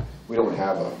go get it. We don't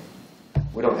have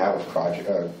a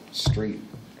project, street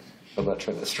I'm not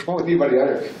trying to throw anybody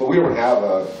under, but we don't have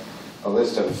a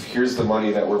list of, here's the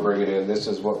money that we're bringing in, this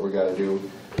is what we gotta do.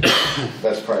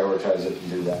 Let's prioritize it and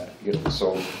do that, you know,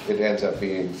 so it ends up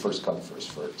being first come,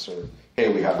 first served, or,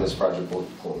 hey, we have this project, we'll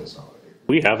pull this out.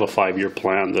 We have a 5-year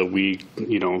plan that we,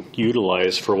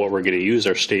 utilize for what we're going to use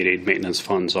our state aid maintenance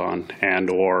funds on and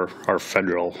or our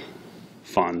federal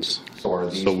funds. So are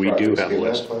these we do projects have a in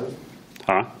list. that plan?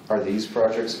 Huh? Are these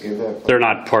projects in that plan? They're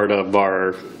not part of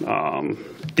our,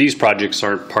 these projects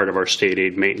aren't part of our state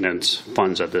aid maintenance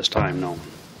funds at this time, no.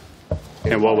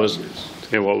 And what was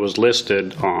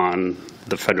listed on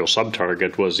the federal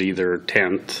subtarget was either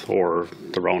 10th or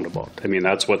the roundabout. I mean,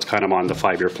 that's what's kind of on the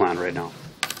 5-year plan right now.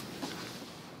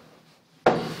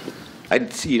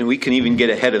 We can even get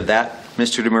ahead of that,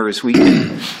 Mr. Demers. We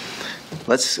can,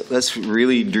 let's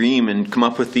really dream and come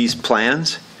up with these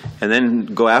plans and then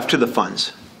go after the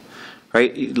funds,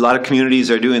 right? A lot of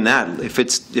communities are doing that. If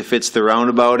it's the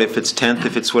roundabout, if it's 10th,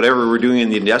 if it's whatever we're doing in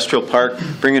the industrial park,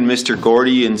 bringing Mr.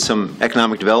 Gordy and some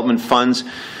economic development funds.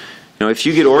 If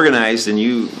you get organized and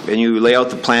you lay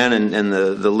out the plan and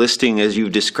the listing as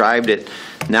you've described it,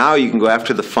 now you can go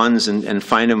after the funds and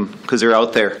find them because they're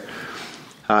out there.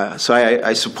 So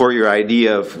I support your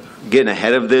idea of getting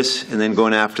ahead of this and then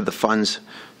going after the funds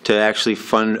to actually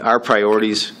fund our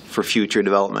priorities for future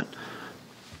development.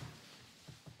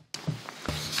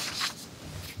 Does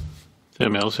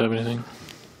anyone else have anything?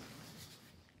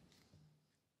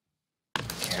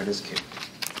 Canada's king.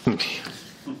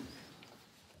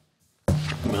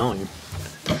 Well, you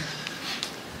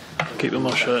keep them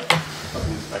all shut.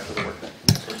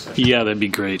 Yeah, that'd be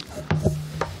great.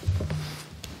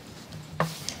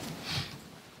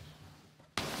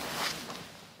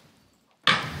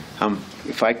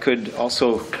 If I could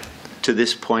also, to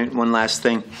this point, one last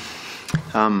thing.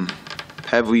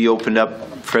 Have we opened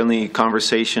up friendly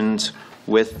conversations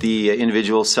with the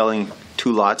individual selling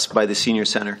 2 lots by the senior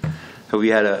center? Have we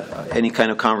had any kind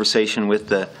of conversation with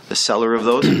the seller of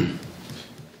those?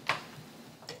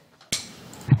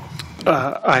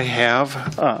 I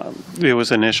have. It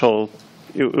was an initial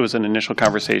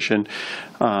conversation.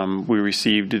 We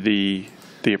received the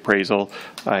appraisal.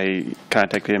 I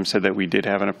contacted him, said that we did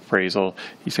have an appraisal.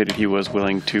 He said that he was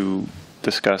willing to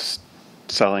discuss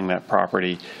selling that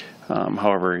property.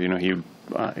 However, he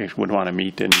would want to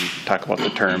meet and talk about the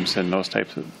terms and that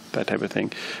type of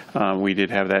thing. We did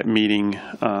have that meeting.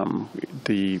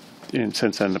 And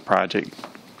since then, the project,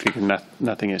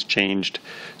 nothing has changed.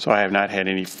 So I have not had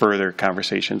any further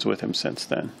conversations with him since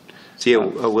then. Is he a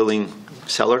willing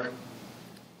seller?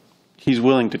 He's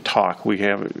willing to talk. We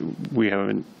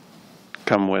haven't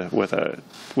come with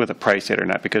a price yet or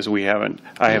not, because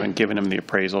I haven't given him the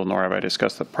appraisal, nor have I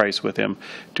discussed the price with him,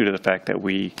 due to the fact that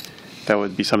that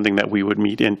would be something that we would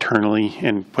meet internally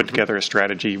and put together a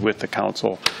strategy with the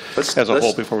council as a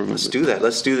whole before we move. Let's do that.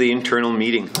 Let's do the internal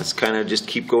meeting. Let's kind of just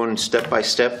keep going step by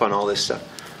step on all this stuff.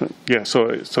 Yeah,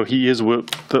 so he is,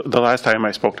 the last time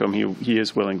I spoke to him, he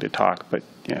is willing to talk, but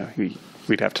yeah,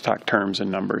 we'd have to talk terms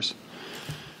and numbers.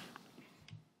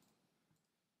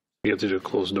 You have to do a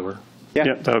closed door.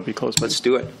 Yeah, that would be closed. Let's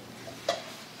do it.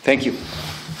 Thank you.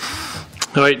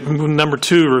 All right, number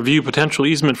 2, review potential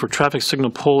easement for traffic signal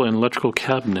pole and electrical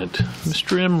cabinet.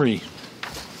 Mr. Emery.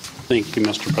 Thank you,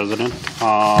 Mr. President.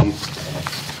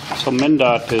 So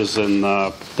MNDOT is in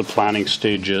the planning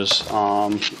stages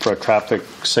for a traffic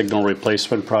signal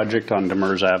replacement project on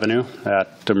Demers Avenue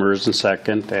at Demers and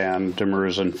 2nd and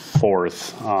Demers and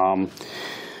 4th.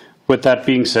 With that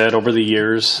being said, over the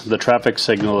years, the traffic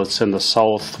signal that's in the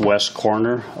southwest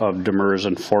corner of Demers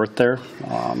and 4th there,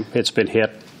 it's been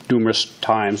hit numerous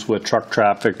times with truck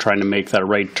traffic trying to make that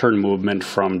right turn movement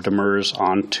from Demers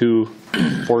onto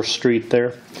 4th Street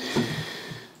there.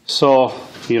 So,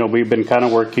 we've been kind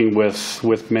of working with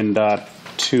MNDOT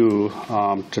to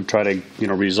try to,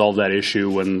 resolve that issue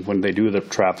when they do the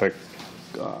traffic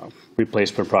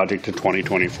replacement project in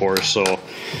 2024.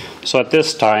 So at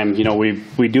this time,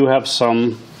 we do have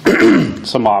some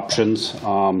options.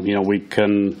 We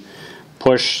can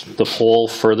push the pole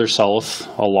further south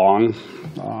along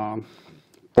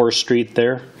 4th Street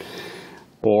there,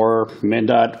 or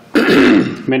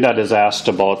MNDOT has asked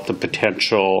about the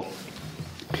potential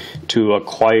to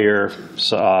acquire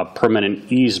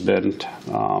permanent easement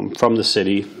from the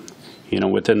city,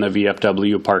 within the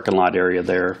VFW parking lot area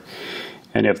there.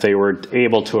 And if they were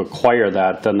able to acquire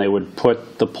that, then they would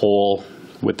put the pole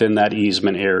within that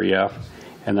easement area,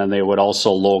 and then they would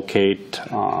also locate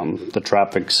the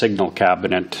traffic signal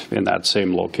cabinet in that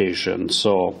same location.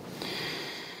 So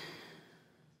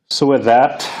with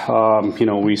that,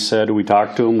 we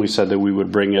talked to them. We said that we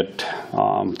would bring it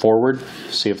forward,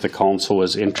 see if the council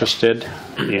was interested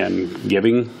in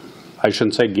giving, I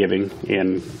shouldn't say giving,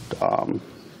 in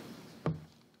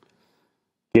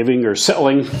giving or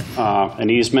selling an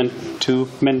easement to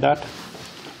MNDOT.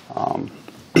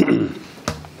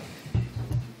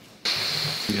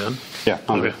 You done? Yeah.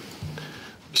 Okay.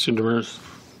 Mr. Demers?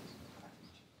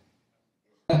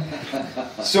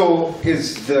 So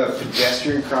is the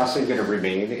pedestrian crossing going to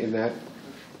remain in that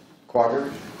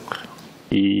quadrant?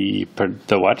 The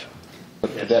what? The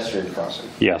pedestrian crossing?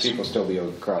 Yes. People still be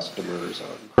able to cross Demers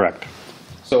on? Correct.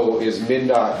 So is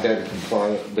MNDOT then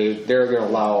compliant? They're going to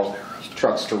allow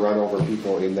trucks to run over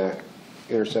people in that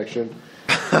intersection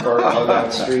or on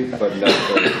that street, but not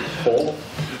the pole?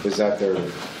 Is that their?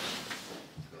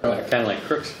 Kind of like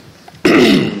crooks.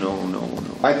 No.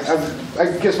 I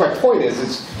guess my point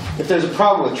is if there's a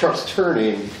problem with trucks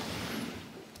turning,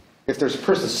 if there's a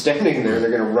person standing there, they're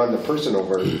going to run the person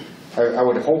over. I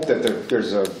would hope that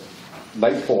there's a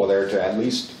light pole there to at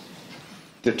least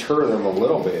deter them a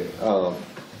little bit.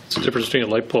 What's the difference between a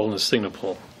light pole and a signal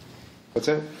pole? What's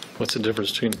that? What's the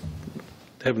difference between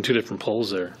having two different poles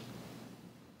there?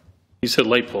 You said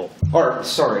light pole. Or,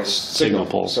 sorry, signal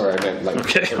pole. Sorry, I meant light pole.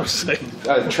 Okay, I was saying.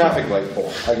 Traffic light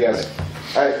pole, I guess.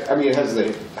 I mean, has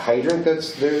the hydrant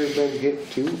that's there been hit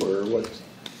too, or what?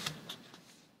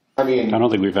 I mean, I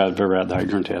don't think we've ever had the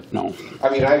hydrant hit, no. I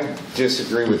mean, I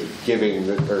disagree with giving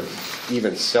or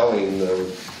even selling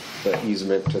the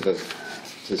easement to the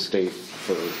state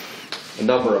for a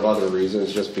number of other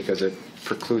reasons, just because it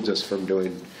precludes us from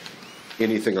doing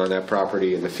anything on that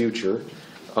property in the future.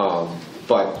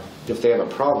 But if they have a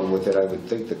problem with it, I would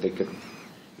think that they could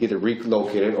either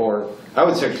relocate it, or I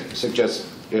would suggest,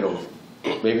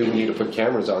 maybe we need to put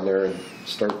cameras on there and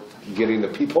start getting the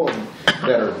people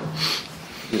that are,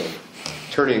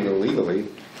 turning illegally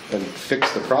and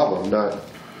fix the problem, not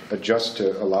adjust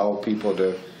to allow people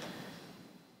to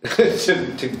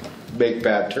to make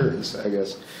bad turns, I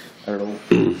guess. I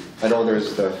don't know. I know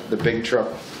there's the big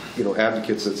truck,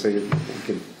 advocates that say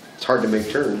it's hard to make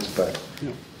turns, but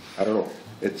I don't know.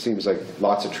 It seems like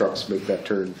lots of trucks make that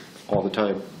turn all the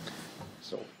time.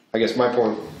 So I guess my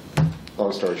point,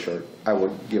 long story short, I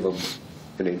would give them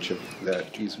an inch of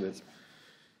that easement.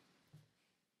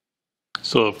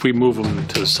 So if we move them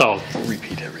to the south,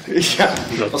 repeat everything.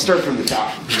 Yeah, I'll start from the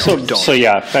top. So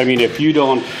yeah, I mean, if you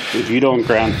don't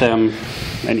grant them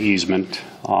an easement,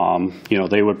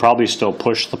 they would probably still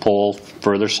push the pole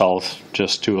further south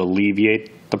just to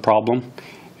alleviate the problem.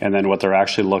 And then what they're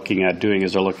actually looking at doing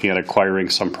is they're looking at acquiring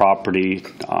some property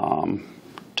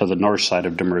to the north side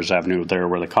of Demers Avenue, there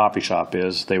where the coffee shop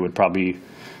is. They would probably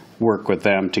work with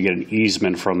them to get an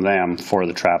easement from them for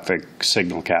the traffic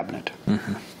signal cabinet.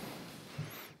 Mm-hmm.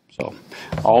 So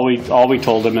all we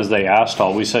told them is they asked.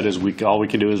 All we said is all we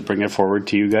can do is bring it forward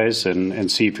to you guys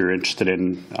and see if you're interested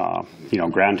in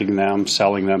granting them,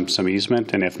 selling them some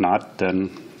easement, and if not, then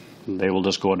they will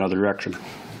just go another direction.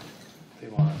 They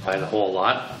want to buy the whole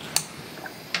lot.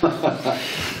 I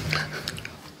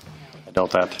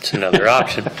doubt that. It's another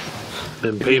option.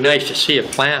 It'd be nice to see a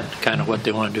plan, kind of what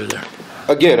they want to do there.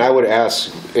 Again, I would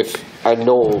ask if I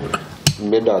know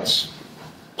MNDOT's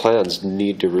plans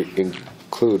need to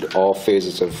include all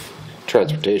phases of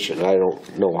transportation. I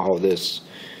don't know how this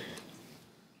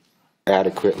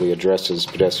adequately addresses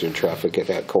pedestrian traffic at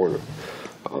that corner.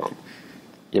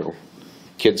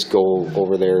 Kids go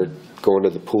over there, going to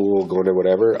the pool, going to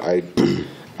whatever.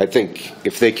 I think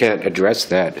if they can't address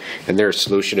that and their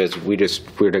solution is we're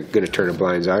going to turn a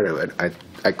blind eye to it,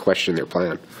 I question their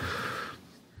plan.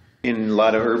 In a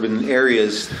lot of urban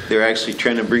areas, they're actually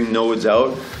trying to bring nodes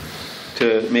out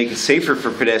to make it safer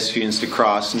for pedestrians to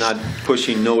cross, not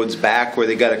pushing nodes back where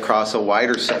they got to cross a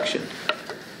wider section.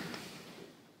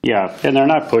 Yeah, and they're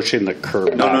not pushing the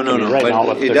curb. No. Right now,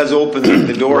 but it does open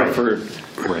the door right. for.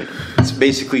 Right. It's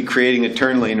basically creating a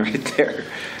turn lane right there.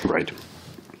 Right.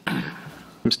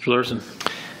 Mr. Larson.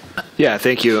 Yeah,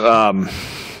 thank you.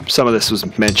 Some of this was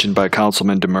mentioned by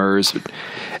Councilman Demers.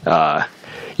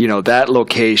 That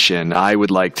location I would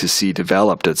like to see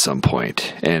developed at some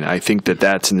point, and I think that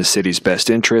that's in the city's best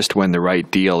interest when the right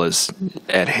deal is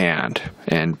at hand,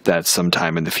 and that's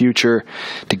sometime in the future.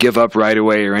 To give up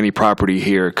right-of-way or any property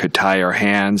here could tie our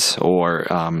hands or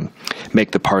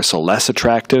make the parcel less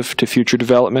attractive to future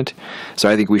development. So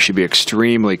I think we should be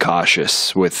extremely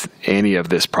cautious with any of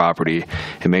this property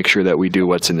and make sure that we do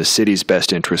what's in the city's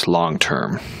best interest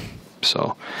long-term.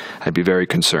 So I'd be very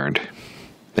concerned.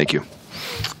 Thank you.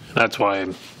 That's why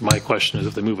my question is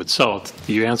if they move it south,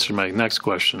 you answered my next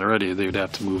question already. They would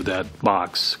have to move that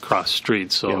box across the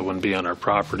street, so it wouldn't be on our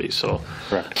property. So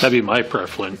correct. That'd be my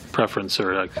preference,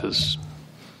 or because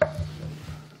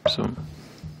so.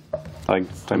 I I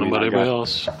don't know mean, about everybody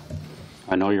else.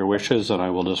 I know your wishes, and I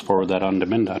will just forward that on to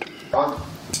MNDOT.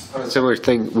 On a similar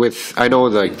thing with, I know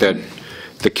like that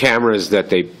the cameras that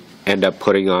they end up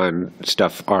putting on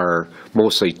stuff are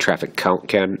mostly traffic count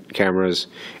cameras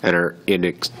and are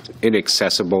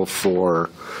inaccessible for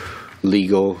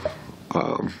legal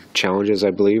challenges,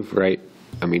 I believe, right?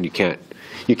 I mean, you can't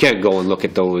go and look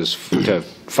at those to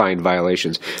find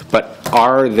violations. But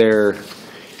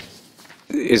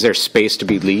is there space to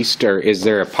be leased, or is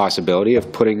there a possibility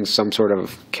of putting some sort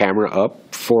of camera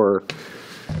up for,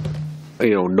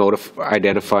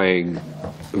 identifying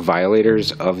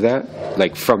violators of that?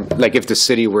 Like if the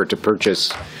city were to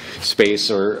purchase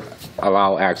space or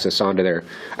allow access onto there.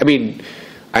 I mean,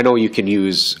 I know you can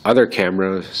use other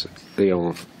cameras,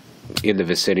 in the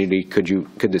vicinity. Could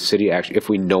the city actually, if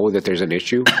we know that there's an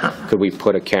issue, could we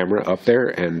put a camera up there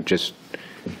and just,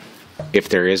 if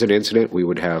there is an incident, we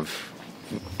would have,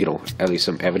 at least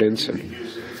some evidence?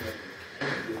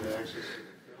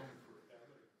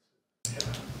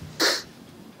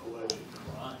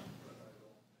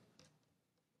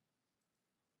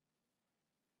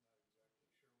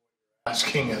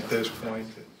 Asking at this point.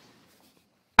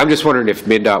 I'm just wondering if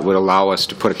MNDOT would allow us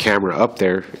to put a camera up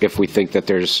there if we think that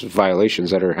there's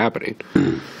violations that are happening.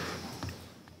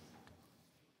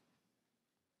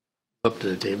 Up to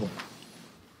the table.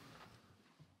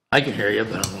 I can hear you,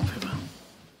 but I don't know if you will.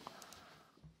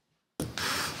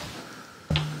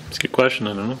 It's a good question,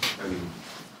 I don't know.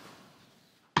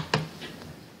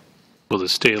 Will the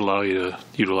state allow you to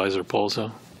utilize their poles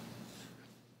though?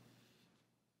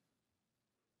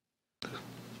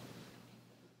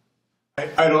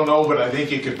 I don't know, but I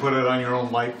think you could put it on your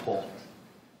own light pole.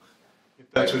 If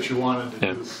that's what you wanted to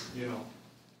do,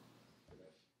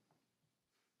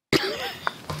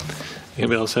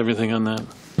 Anybody else have anything on that?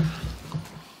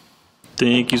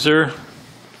 Thank you, sir.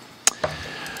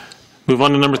 Move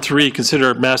on to number 3, consider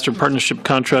our master partnership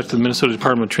contract with the Minnesota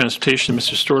Department of Transportation.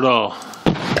 Mr. Stordahl.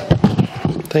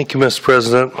 Thank you, Mr.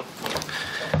 President.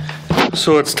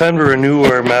 So it's time to renew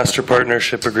our master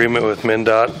partnership agreement with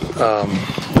MNDOT.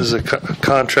 This is a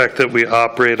contract that we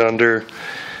operate under.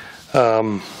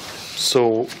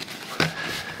 So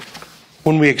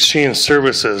when we exchange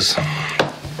services,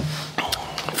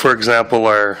 for example,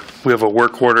 we have a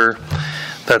work order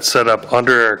that's set up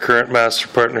under our current master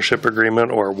partnership agreement,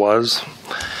 or was,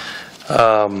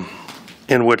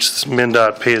 in which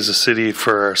MNDOT pays the city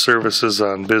for our services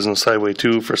on Business Highway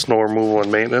 2 for snow removal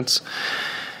and maintenance.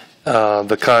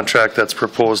 The contract that's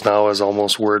proposed now is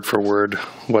almost word for word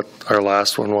what our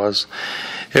last one was.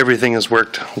 Everything has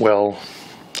worked well.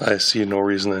 I see no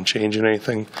reason in changing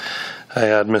anything. I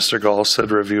had Mr.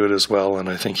 Gallstead review it as well, and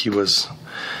I think he was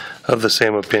of the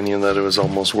same opinion that it was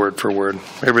almost word for word.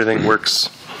 Everything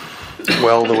works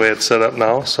well the way it's set up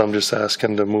now, so I'm just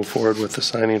asking to move forward with the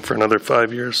signing for another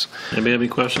 5 years. Anybody have any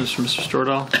questions for Mr.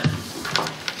 Stordahl?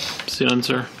 See none,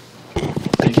 sir.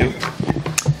 Thank you.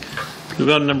 Move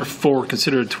on to number 4,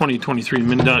 consider a 2023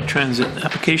 MNDOT transit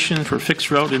application for fixed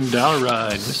route and dollar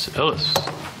ride. Ms. Ellis.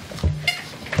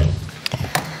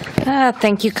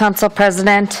 Thank you, Council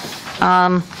President.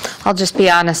 I'll just be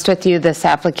honest with you, this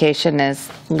application is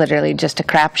literally just a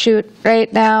crapshoot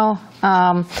right now.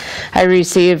 I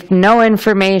received no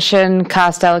information,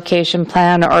 cost allocation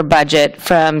plan, or budget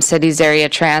from Cities Area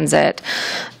Transit,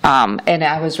 and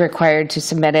I was required to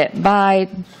submit it by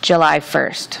July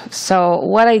 1st. So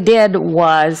what I did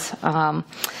was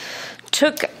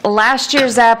took last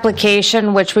year's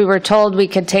application, which we were told we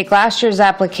could take last year's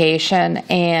application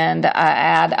and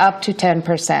add up to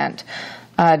 10%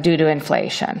 due to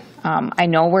inflation. I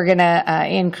know we're going to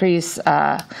increase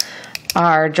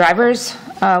our drivers'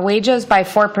 wages by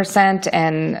 4%,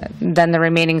 and then the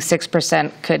remaining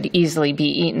 6% could easily be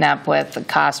eaten up with the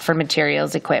cost for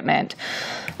materials, equipment,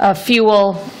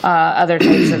 fuel, other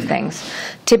types of things.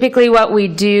 Typically what we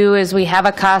do is we have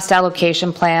a cost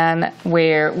allocation plan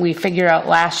where we figure out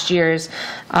last year's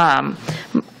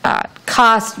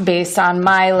cost based on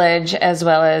mileage as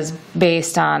well as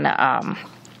based on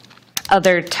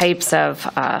other types of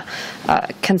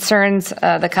concerns.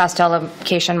 The cost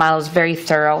allocation model is very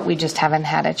thorough. We just haven't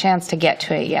had a chance to get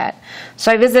to it yet.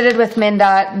 So I visited with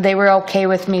MNDOT. They were okay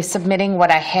with me submitting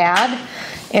what I had,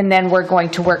 and then we're going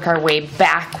to work our way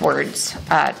backwards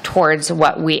towards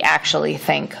what we actually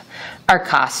think our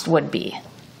cost would be.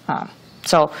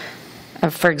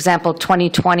 For example,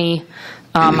 2020,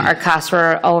 our costs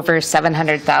were over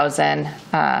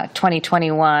 $700,000.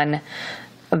 2021,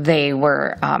 they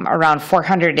were around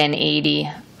 480.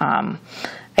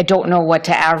 I don't know what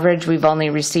to average. We've only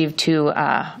received 2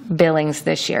 billings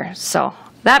this year. So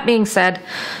That being said,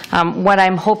 what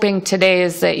I'm hoping today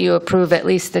is that you approve at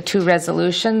least the 2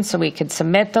 resolutions so we could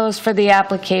submit those for the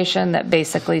application that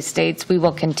basically states we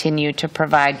will continue to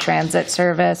provide transit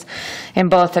service in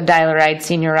both a dial-a-ride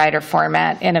senior rider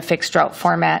format and a fixed route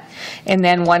format. And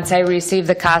then once I receive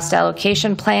the cost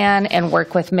allocation plan and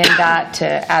work with MNDOT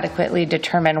to adequately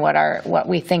determine what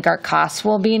we think our costs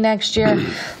will be next year,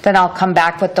 then I'll come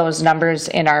back with those numbers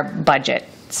in our budget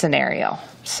scenario.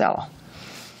 So.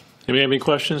 Anybody have any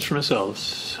questions for Ms.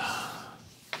 Ellis?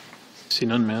 See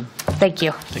none, ma'am. Thank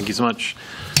you. Thank you so much.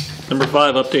 Number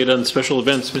 5, update on special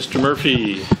events. Mr.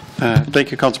 Murphy.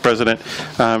 Thank you, Council President.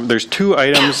 There's 2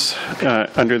 items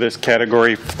under this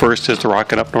category. First is the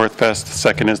Rockin' Up North Fest. The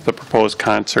second is the proposed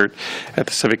concert at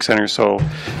the Civic Center. So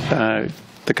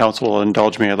the council will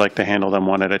indulge me. I'd like to handle them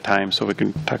one at a time so we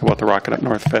can talk about the Rockin' Up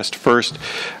North Fest first.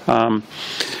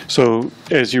 So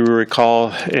as you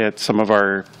recall, at some of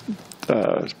our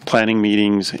planning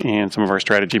meetings and some of our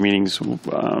strategy meetings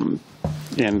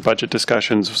and budget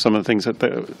discussions, some of the things that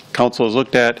the council has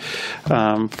looked at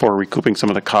for recouping some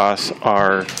of the costs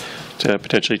are to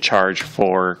potentially charge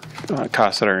for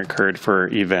costs that are incurred for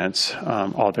events,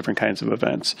 all different kinds of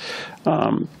events,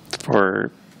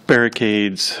 for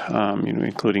barricades,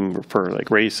 including for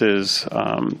like races,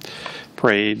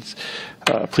 parades,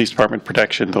 police department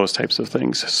protection, those types of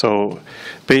things. So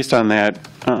based on that,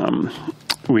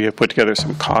 we have put together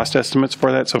some cost estimates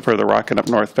for that. So for the Rockin' Up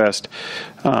North Fest,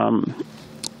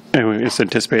 it's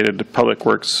anticipated Public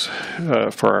Works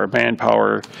for our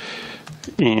manpower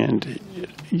and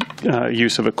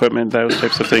use of equipment, those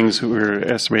types of things. We're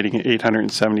estimating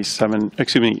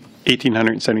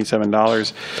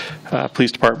 $1,877.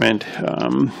 Police department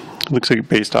looks like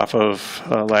based off of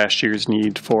last year's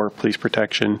need for police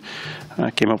protection,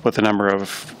 came up with a number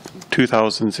of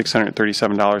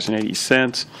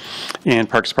 $2,637.80, and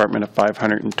Parks Department of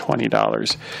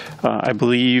 $520. I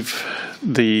believe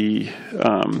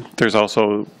there's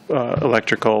also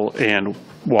electrical and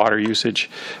water usage.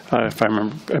 If I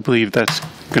remember, I believe that's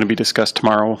going to be discussed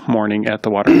tomorrow morning at the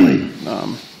Water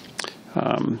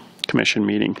Commission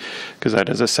meeting, because that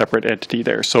is a separate entity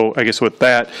there. So I guess with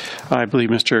that, I believe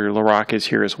Mr. LaRocque is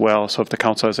here as well. So if the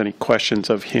council has any questions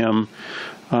of him,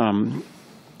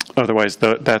 otherwise,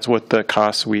 that's what the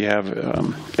costs we have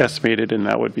estimated, and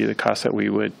that would be the cost that we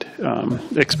would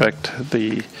expect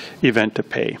the event to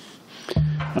pay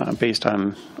based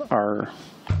on our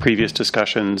previous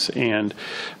discussions and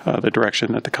the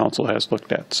direction that the council has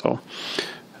looked at. So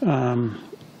I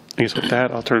guess with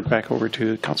that, I'll turn it back over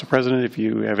to the council president if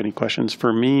you have any questions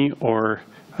for me, or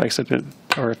if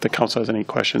the council has any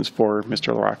questions for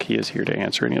Mr. LaRocque, he is here to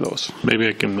answer any of those. Maybe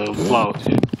I can allow.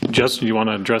 Justin, you want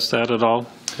to address that at all?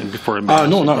 And before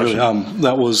no, not really.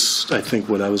 That was, I think,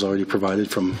 what I was already provided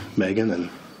from Megan, and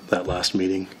that last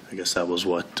meeting, I guess that was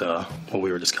what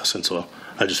we were discussing. So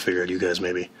I just figured you guys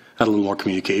maybe had a little more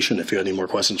communication. If you had any more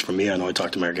questions from me, I know I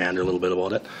talked to Mayor Gander a little bit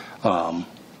about it.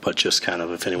 But just kind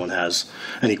of if anyone has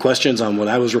any questions on what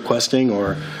I was requesting,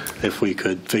 or if we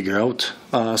could figure out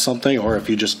something, or if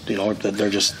you just, that they're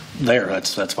just there,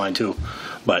 that's fine too.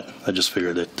 But I just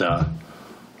figured that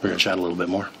we're going to chat a little bit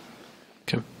more.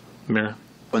 Okay. Mayor?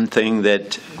 One thing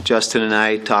that Justin and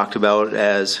I talked about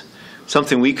as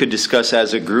something we could discuss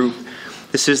as a group,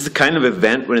 this is the kind of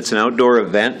event, when it's an outdoor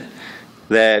event,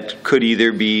 that could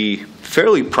either be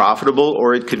fairly profitable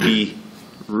or it could be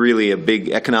really a big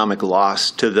economic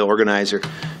loss to the organizer,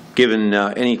 given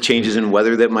any changes in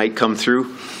weather that might come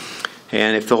through.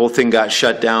 And if the whole thing got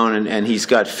shut down and he's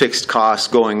got fixed costs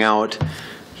going out,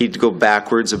 he'd go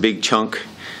backwards a big chunk.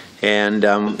 And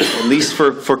at least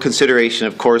for consideration,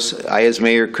 of course, I as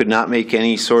mayor could not make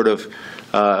any sort of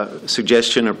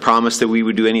suggestion or promise that we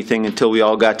would do anything until we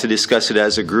all got to discuss it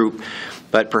as a group.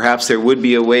 But perhaps there would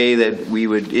be a way that we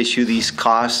would issue these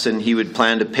costs and he would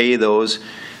plan to pay those.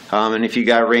 And if you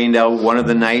got rained out one of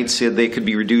the nights, they could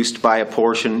be reduced by a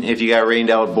portion. If you got rained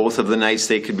out both of the nights,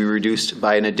 they could be reduced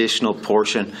by an additional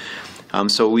portion.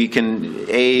 So we can,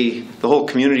 the whole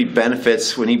community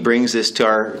benefits when he brings this to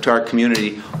our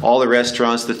community. All the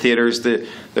restaurants, the theaters, the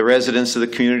residents of the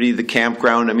community, the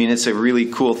campground. I mean, it's a really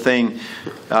cool thing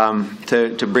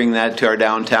to bring that to our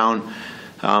downtown.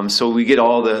 So we get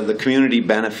all the community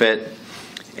benefit.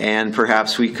 And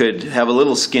perhaps we could have a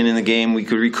little skin in the game. We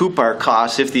could recoup our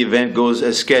costs if the event goes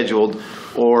as scheduled,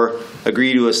 or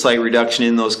agree to a slight reduction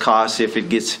in those costs if it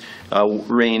gets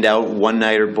rained out one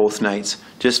night or both nights,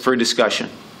 just for discussion.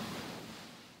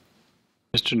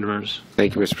 Mr. Demers.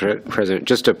 Thank you, Mr. President.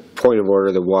 Just a point of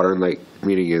order, the Water and Lake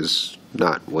meeting is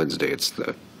not Wednesday, it's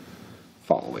the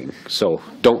following. So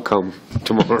don't come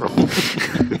tomorrow.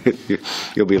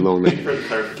 You'll be lonely. For the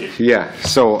clarification. Yeah,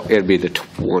 so it'd be the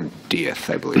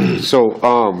 20th, I believe.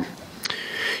 So,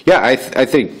 yeah, I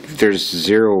think there's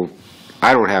zero,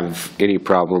 I don't have any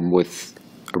problem with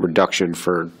a reduction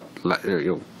for,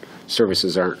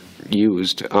 services aren't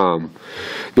used. The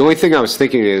only thing I was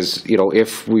thinking is,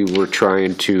 if we were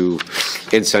trying to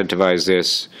incentivize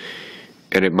this,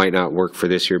 and it might not work for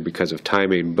this year because of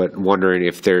timing, but wondering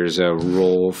if there's a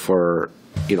role for,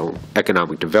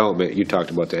 economic development. You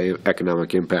talked about the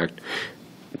economic impact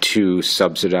to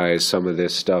subsidize some of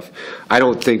this stuff.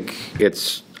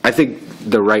 I think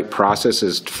the right process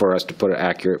is for us to put an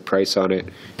accurate price on it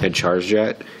and charge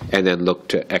that, and then look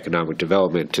to economic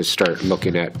development to start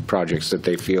looking at projects that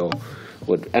they feel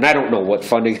would, and I don't know what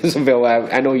funding is available.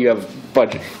 I know you have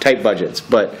tight budgets,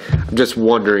 but I'm just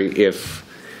wondering if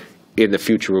in the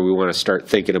future we want to start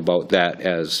thinking about that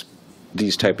as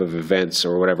these type of events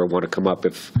or whatever want to come up,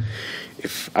 if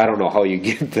I don't know how you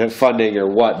get the funding or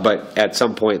what, but at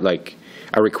some point, like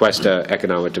a request to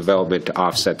economic development to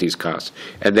offset these costs,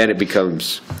 and then it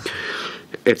becomes,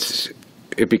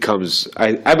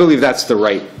 I believe that's the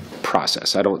right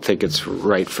process. I don't think it's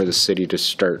right for the city to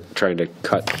start trying to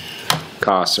cut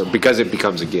costs, or because it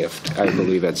becomes a gift. I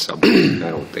believe at some point, I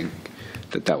don't think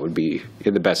that would be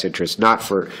in the best interest,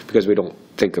 because we don't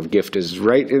think of gift as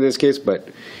right in this case, but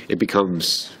it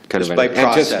becomes kind just of by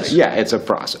process. yeah, it's a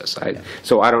process.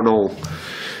 So I don't know,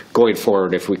 going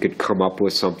forward, if we could come up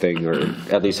with something, or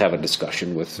at least have a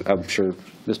discussion with, I'm sure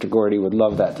Mr. Gordy would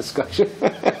love that discussion.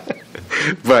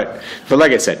 But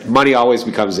like I said, money always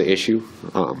becomes an issue,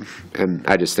 and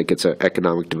I just think it's an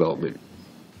economic development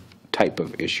type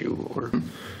of issue.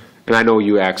 And I know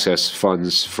you access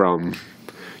funds from,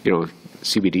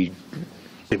 CBD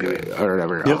or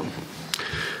whatever, Yep.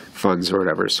 funds or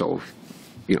whatever, so,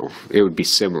 it would be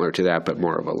similar to that, but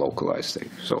more of a localized thing,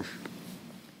 so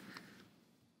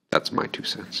that's my 2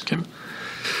 cents. Okay.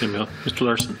 Mr.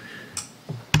 Larson.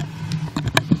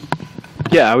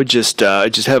 Yeah, I would just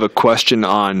have a question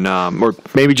on, or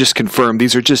maybe just confirm,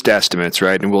 these are just estimates,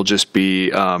 right? And we'll just be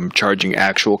charging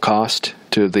actual cost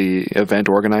to the event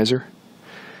organizer?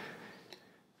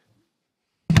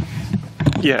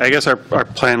 Yeah, I guess our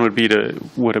plan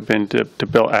would have been to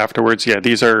bill afterwards. Yeah,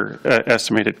 these are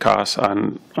estimated costs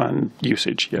on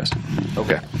usage, yes.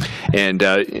 Okay. And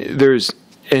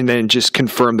and then just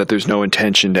confirm that there's no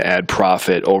intention to add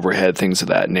profit, overhead, things of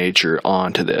that nature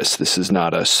onto this. This is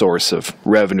not a source of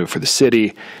revenue for the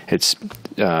city. It's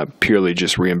purely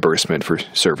just reimbursement for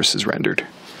services rendered.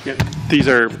 Yeah. These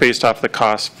are based off the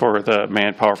cost for the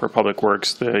manpower for public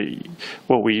works,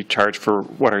 what we charge for,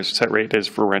 what our set rate is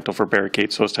for rental for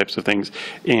barricades, those types of things,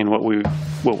 and what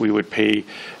we would pay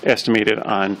estimated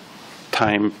on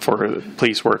time for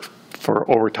police work for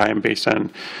overtime based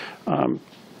on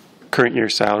current year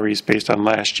salaries based on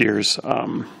last year's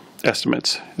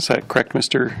estimates. Is that correct,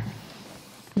 Mr.?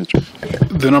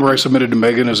 The number I submitted to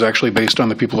Megan is actually based on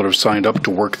the people that have signed up to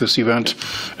work this event.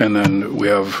 And then we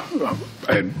have,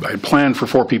 I had planned for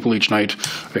 4 people each night.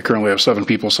 I currently have 7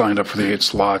 people signed up for the 8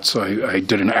 slots. I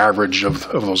did an average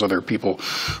of those other people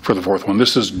for the 4th one.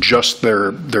 This is just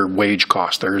their wage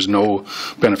cost. There is no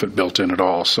benefit built in at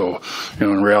all. So,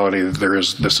 in reality,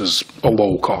 this is a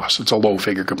low cost. It's a low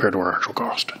figure compared to our actual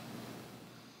cost.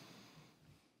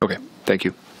 Okay, thank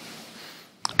you.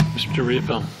 Mr.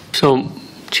 Riepel. So,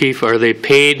 Chief, are they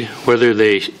paid whether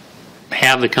they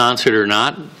have the concert or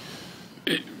not?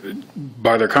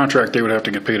 By their contract, they would have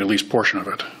to get paid at least a portion of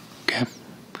it. Okay.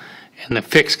 And the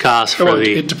fixed cost for Well,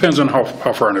 the... it depends on how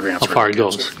far in advance. How far it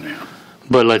goes. Yeah.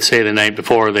 But let's say the night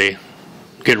before they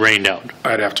get rained out.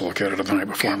 I'd have to look at it the night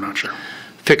before, I'm not sure.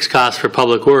 Fixed costs for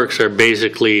public works are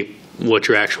basically what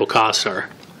your actual costs are.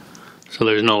 So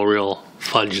there's no real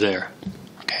fudge there.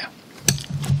 Okay.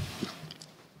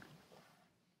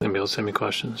 Anybody else have any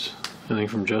questions? Anything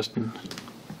from Justin?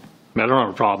 I don't have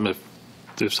a problem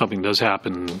if something does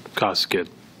happen, costs get,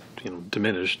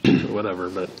 diminished or whatever,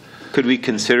 but. Could we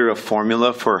consider a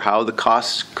formula for how the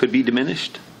costs could be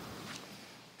diminished?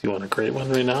 Do you want to create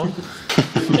one right now?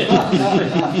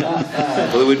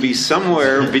 Well, it would be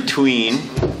somewhere between,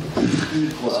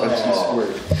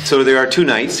 so there are 2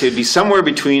 nights, it'd be somewhere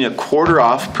between a quarter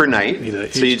off per night,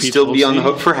 so you'd still be on the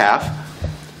hook for half,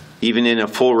 even in a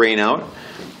full rain out,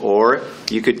 or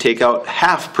you could take out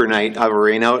half per night of a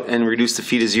rain out and reduce the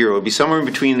fee to 0. It'd be somewhere in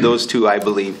between those 2, I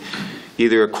believe.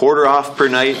 Either a quarter off per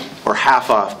night or half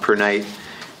off per night,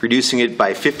 reducing it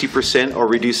by 50% or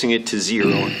reducing it to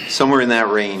 0, somewhere in that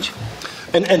range.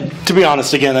 And to be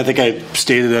honest, again, I think I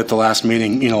stated at the last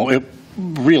meeting,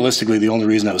 realistically, the only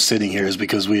reason I was sitting here is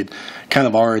because we had kind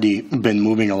of already been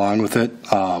moving along with it.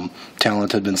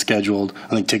 Talent had been scheduled. I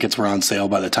think tickets were on sale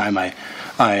by the time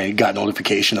I got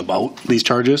notification about these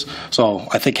charges. So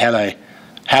I think had I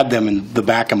had them in the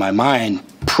back of my mind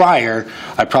prior,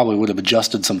 I probably would have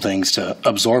adjusted some things to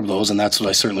absorb those, and that's what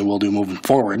I certainly will do moving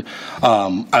forward.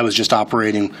 I was just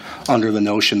operating under the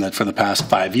notion that for the past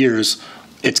 5 years,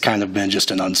 it's kind of been just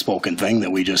an unspoken thing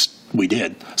that we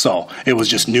did. So it was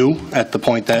just new at the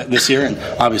point that this year, and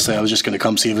obviously I was just going to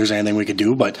come see if there's anything we could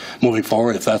do, but moving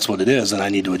forward, if that's what it is, then I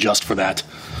need to adjust for that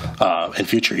in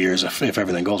future years if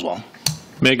everything goes well.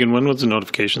 Megan, when was the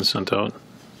notification sent out?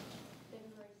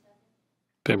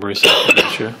 February 2nd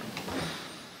this year.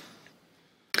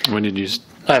 When did you?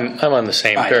 I'm on the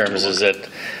same terms, is that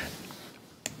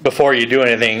before you do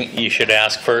anything, you should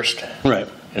ask first. Right.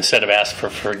 Instead of ask for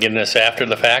forgiveness after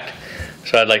the fact.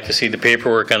 So I'd like to see the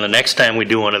paperwork on the next time we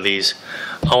do one of these.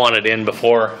 I want it in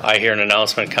before I hear an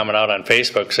announcement coming out on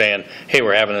Facebook saying, hey,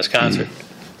 we're having this concert.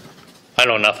 I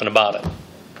know nothing about it.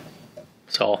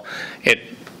 So it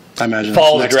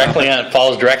falls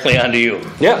directly onto you.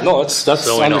 Yeah, no, that's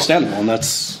So understandable, and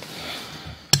that's.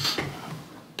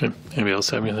 Okay. Anybody else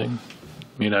have anything?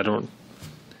 I mean,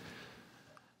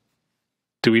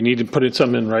 do we need to put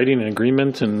something in writing, an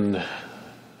agreement, and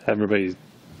have everybody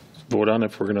vote on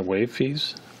if we're going to waive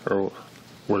fees, or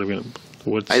what are we going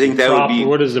to? I think that would be.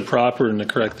 What is the proper and the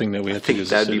correct thing that we have to do?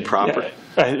 That'd be proper.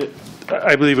 Yeah,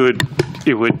 I believe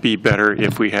it would be better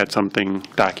if we had something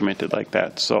documented like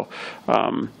that. So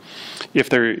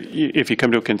if you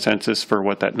come to a consensus for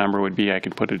what that number would be, I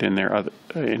can put it in there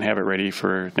and have it ready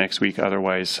for next week.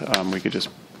 Otherwise, we could just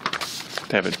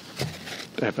have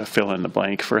a fill in the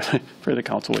blank for the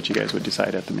council, what you guys would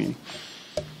decide at the meeting.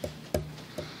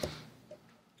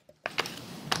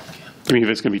 I mean, if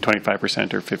it's going to be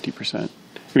 25% or 50%.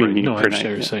 I mean, no, I per understand what night,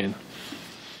 you're yeah. saying.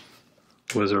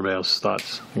 What is everybody else's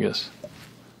thoughts, I guess?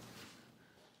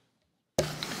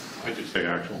 I just say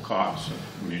actual costs.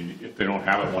 I mean, if they don't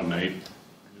have it one night,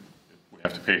 we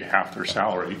have to pay half their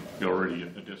salary. You already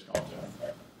get the discount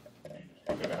then. You just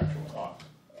look at actual costs.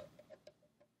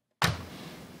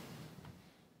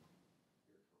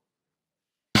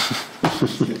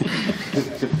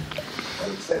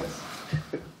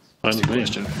 Final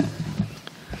question.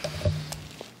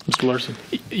 Mr. Larson.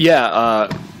 Yeah,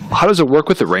 how does it work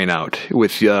with the rainout,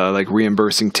 with like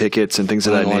reimbursing tickets and things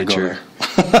of that nature?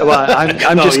 Well,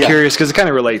 I'm just curious because it kind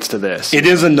of relates to this. It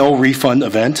is a no refund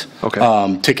event.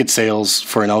 Okay. Ticket sales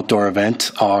for an outdoor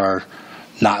event are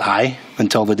not high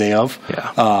until the day of.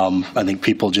 Yeah. I think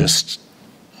people just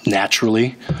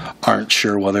naturally aren't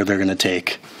sure whether they're going to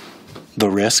take the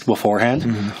risk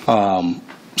beforehand.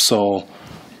 So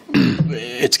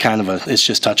it's kind of it's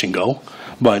just touch and go.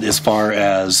 But as far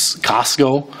as costs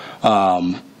go,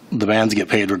 the bands get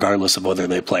paid regardless of whether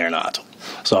they play or not.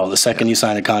 So the second you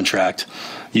sign a contract,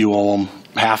 you owe them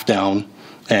half down,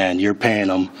 and you're paying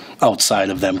them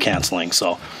outside of them canceling.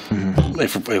 So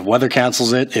if weather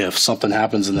cancels it, if something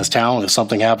happens in this town, if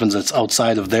something happens that's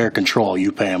outside of their control,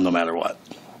 you pay them no matter what.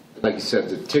 Like you said,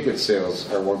 the ticket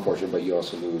sales are one portion, but you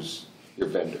also lose your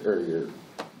vendor, or your.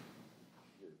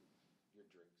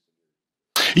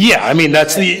 Yeah, I mean,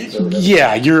 that's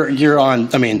you're on,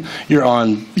 I mean,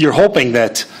 you're hoping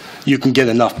that you can get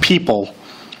enough people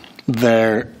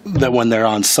there that when they're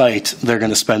on site, they're going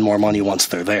to spend more money once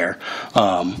they're there.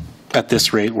 At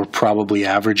this rate, we're probably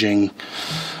averaging,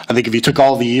 I think if you took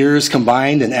all the years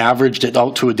combined and averaged it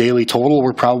out to a daily total,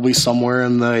 we're probably somewhere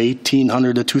in the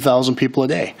 1,800 to 2,000 people a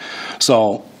day.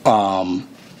 So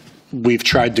we've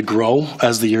tried to grow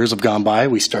as the years have gone by.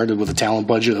 We started with a talent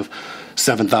budget of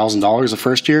 $7,000 the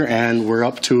first year, and we're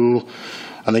up to,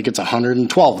 I think it's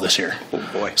 112 this year. Oh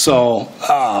boy. So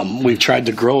we've tried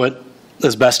to grow it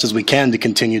as best as we can to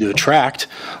continue to attract.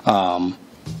 And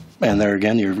there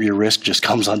again, your risk just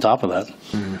comes on top of that.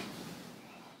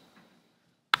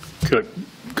 Could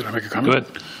I make a comment?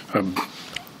 Go ahead.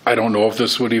 I don't know if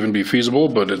this would even be feasible,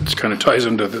 but it kind of ties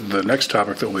into the next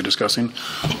topic that we'll be discussing.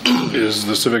 Is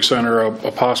the Civic Center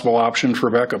a possible option for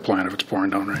a backup plan if it's pouring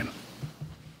down rain?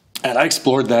 And I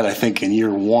explored that, I think, in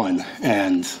year one,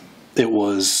 and it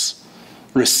was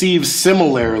received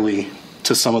similarly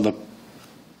to some of the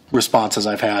responses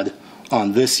I've had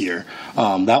on this year.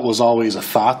 That was always a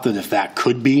thought that if that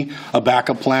could be a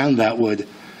backup plan, that would,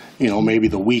 maybe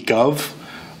the week of,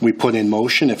 we put in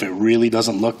motion if it really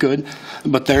doesn't look good.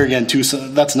 But there again, too, so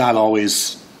that's not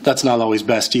always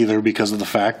best either, because of the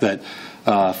fact that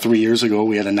 3 years ago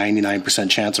we had a 99%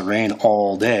 chance of rain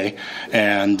all day,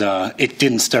 and it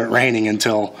didn't start raining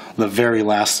until the very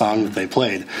last song that they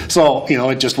played. So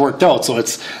it just worked out. So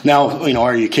it's now,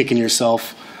 are you kicking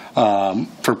yourself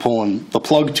for pulling the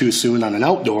plug too soon on an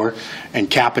outdoor and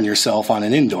capping yourself on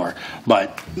an indoor.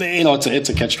 But, you know, it's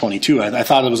a catch-22. I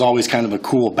thought it was always kind of a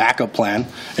cool backup plan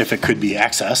if it could be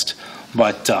accessed.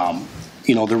 But,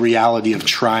 you know, the reality of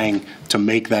trying to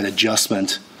make that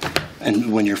adjustment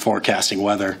and when you're forecasting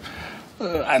weather,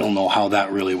 I don't know how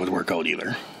that really would work out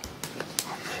either.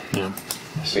 Yeah.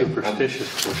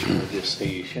 Superstitious person would just say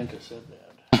you shouldn't have said that.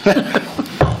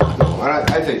 No,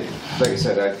 I think, like I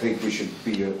said, I think we should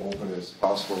be as open as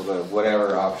possible to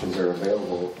whatever options are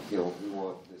available. You know, we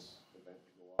want this event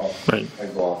to go off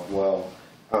and go off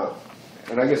well.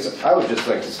 And I guess I would just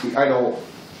like to speak. I know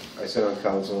I sit on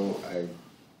council. I'm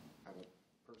a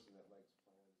person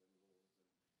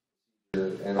that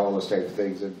likes and all those type of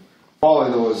things, and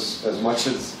following those as much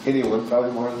as anyone,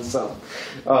 probably more than some.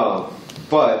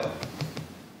 But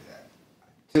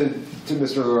to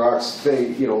Mr. LaRock's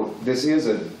say, you know, this is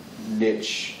a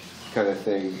niche kind of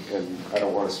thing, and I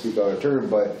don't want to speak out of turn,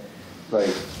 but like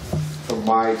from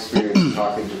my experience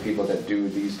talking to people that do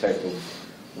these type of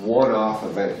one-off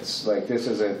events, like this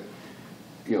isn't,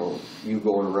 you know, you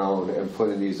going around and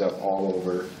putting these up all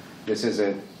over. This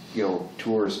isn't, you know,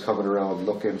 tours coming around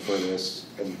looking for this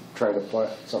and trying to put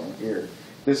something here.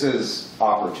 This is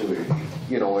opportunity,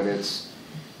 you know, and it's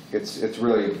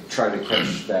really trying to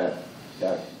catch that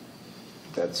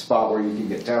spot where you can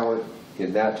get talent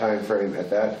in that time frame at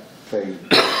that thing.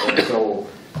 And so,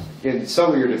 in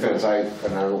some of your defense, I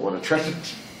don't want to try to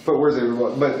put words in,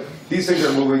 but these things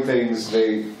are moving things.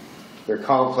 They're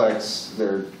complex.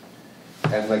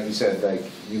 And like you said, like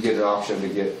you get an option to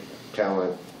get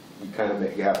talent,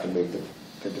 you have to make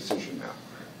the decision now.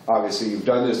 Obviously, you've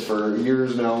done this for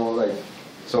years now, like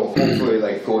so. Hopefully,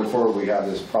 like going forward, we have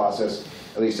this process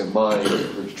at least in mind.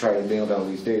 We try to nail down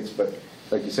these dates, but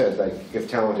like you said, like if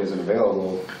talent isn't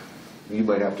available, you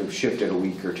might have to shift it a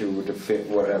week or two to fit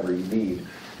whatever you need.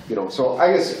 You know, so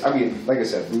I guess, I mean, like I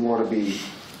said, we want to be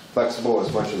flexible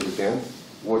as much as we can.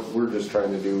 What we're just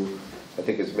trying to do, I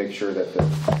think, is make sure that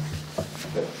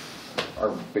that our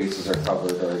bases are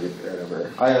covered or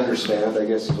whatever. I understand, I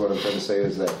guess, is what I'm trying to say,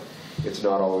 is that it's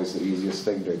not always the easiest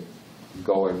thing to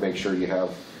go and make sure you have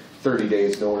 30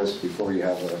 days notice before you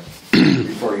have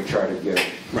before you try to get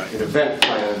an event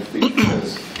planned,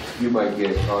 because you might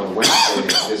get on a Wednesday,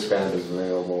 this band is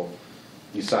available,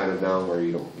 you sign it now or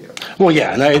you don't get it. Well,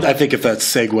 yeah, and I think if that's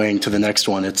segueing to the next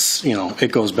one, it's, you know,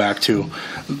 it goes back to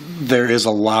there is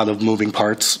a lot of moving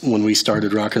parts. When we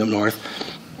started Rocking Up North,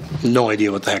 no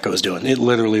idea what the heck I was doing. It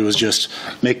literally was just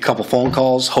make a couple phone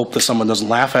calls, hope that someone doesn't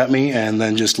laugh at me, and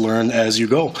then just learn as you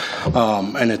go.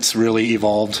 And it's really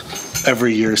evolved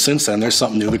every year since then. There's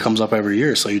something new that comes up every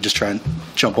year, so you just try and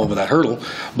jump over that hurdle.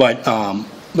 But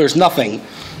there's nothing,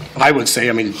 I would say,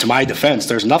 I mean, to my defense,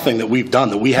 there's nothing that we've done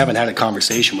that we haven't had a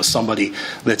conversation with somebody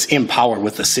that's in power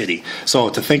with the city. So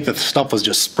to think that the stuff was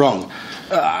just sprung,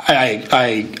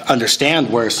 I understand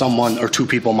where someone or two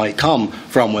people might come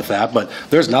from with that, but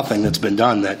there's nothing that's been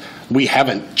done that we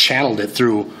haven't channeled it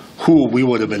through who we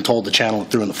would have been told to channel it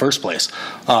through in the first place.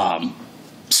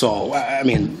 So, I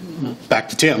mean, back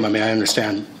to Tim, I mean, I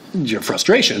understand your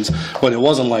frustrations, but it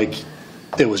wasn't like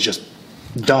it was just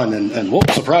done and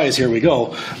whoop, surprise, here we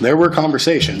go. There were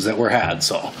conversations that were had,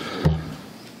 so.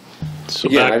 So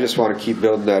yeah, I just want to keep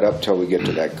building that up till we get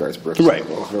to that Garth Brooks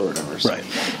level or whatever. So. Right.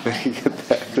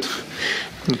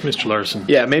 Mr. Larson.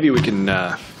 Yeah, maybe we can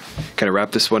kind of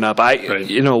wrap this one up.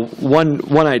 You know,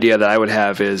 one idea that I would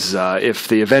have is if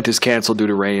the event is canceled due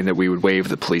to rain, that we would waive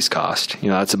the police cost. You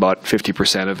know, that's about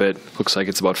 50% of it. Looks like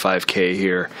it's about $5K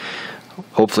here.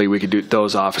 Hopefully, we could do.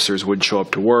 Those officers would show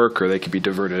up to work, or they could be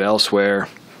diverted elsewhere.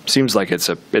 Seems like it's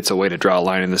a way to draw a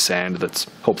line in the sand that's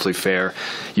hopefully fair.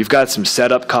 You've got some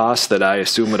setup costs that I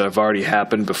assume would have already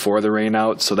happened before the rain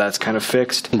out, so that's kind of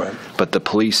fixed. Right. But the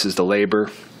police is the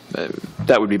labor.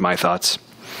 That would be my thoughts.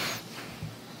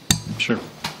 Sure.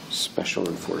 Special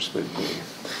enforcement.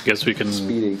 Guess we can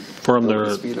Speeding. form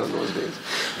the Speed on those days.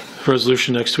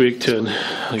 resolution next week to,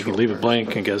 you can leave it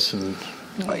blank, I guess, and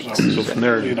so from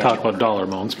there you talk about dollar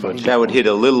amounts. But that would hit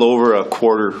a little over a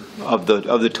quarter of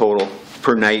the total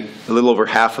per night, a little over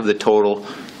half of the total.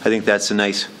 I think that's a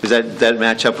nice. Does that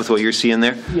match up with what you're seeing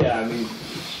there? Yeah, I mean,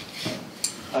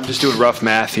 I'm just doing rough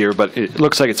math here, but it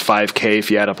looks like it's $5K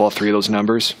if you add up all three of those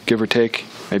numbers, give or take,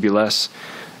 maybe less.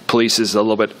 Police is a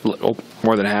little bit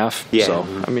more than half. Yeah. So,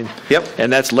 I mean, yep.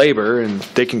 And that's labor, and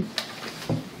they can,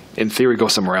 in theory, go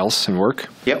somewhere else and work.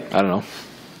 Yep. I don't know.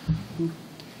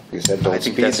 Like I said, don't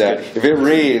speed that. If it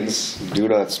rains, do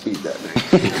not speed that.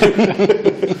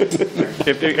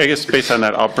 I guess based on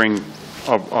that,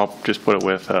 I'll just put it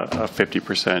with a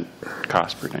 50%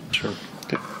 cost per night. Sure.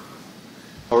 Okay.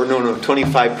 Or no,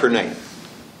 25 per night.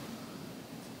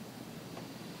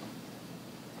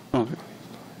 Okay.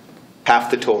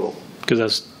 Half the total.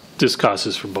 Because this cost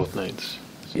is for both nights.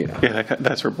 Yeah,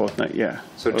 that's for both night, yeah.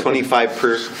 So 25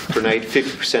 per night,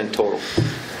 50% total.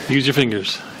 Use your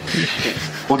fingers.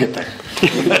 We'll get there.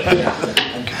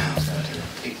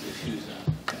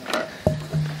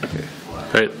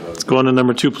 All right, let's go on to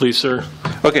number 2, please, sir.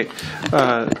 Okay,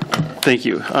 thank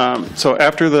you. So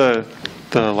after the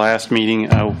last meeting,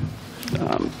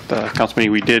 the council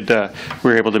meeting, we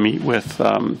were able to meet with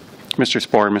Mr.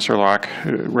 Spohr and Mr. Locke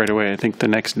right away. I think the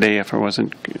next day, if I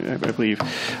wasn't, I believe.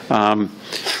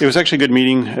 It was actually a good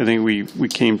meeting. I think we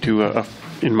came to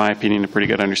in my opinion, a pretty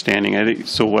good understanding. I think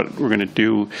so. What we're going to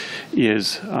do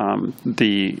is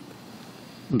the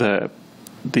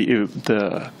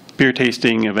beer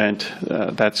tasting event.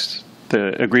 That's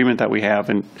the agreement that we have,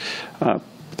 and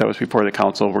that was before the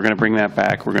council. We're going to bring that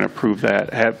back. We're going to approve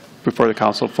that, have before the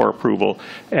council for approval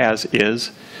as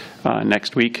is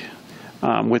next week,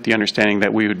 with the understanding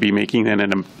that we would be making then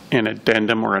an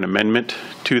addendum or an amendment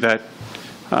to that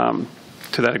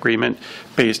agreement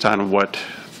based on what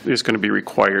is going to be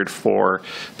required for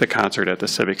the concert at the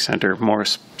Civic Center, more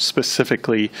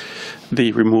specifically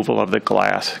the removal of the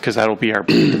glass, because that'll be our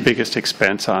biggest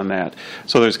expense on that.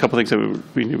 So there's a couple things that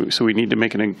we need to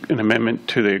make an amendment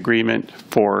to the agreement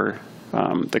for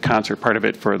the concert part of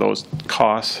it for those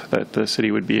costs that the city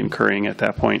would be incurring at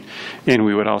that point. And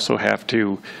we would also have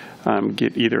to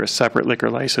get either a separate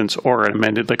liquor license or an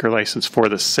amended liquor license for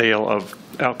the sale of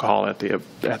alcohol at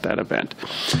that event.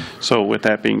 So with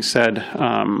that being said,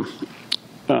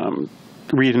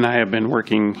 Reed and I have been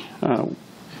working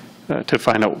to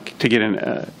find out, to get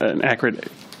an accurate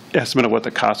estimate of what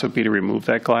the cost would be to remove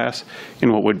that glass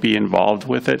and what would be involved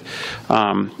with it.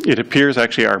 It appears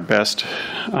actually our best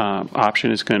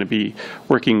option is going to be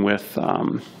working with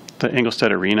the Engelstead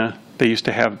Arena. They used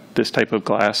to have this type of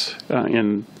glass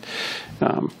in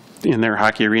their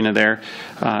hockey arena there.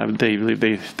 They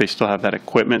believe they still have that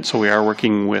equipment, so we are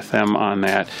working with them on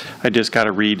that. I just got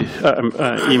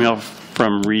a email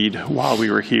from Reed while we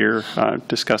were here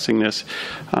discussing this,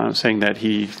 saying that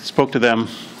he spoke to them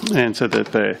and said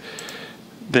that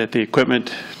the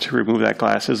equipment to remove that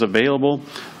glass is available.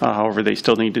 However, they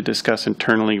still need to discuss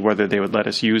internally whether they would let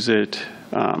us use it,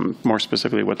 more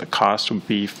specifically what the cost would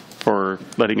be for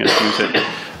letting us use it.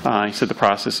 He said the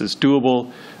process is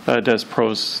doable. It does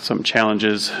pose some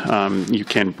challenges. You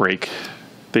can break.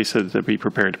 They said to be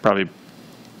prepared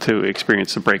to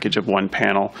experience the breakage of one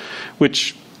panel,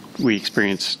 which we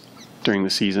experienced during the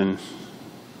season,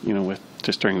 with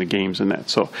just during the games and that.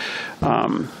 So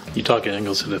you talking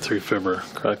Engelstead at 3 February,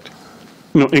 correct?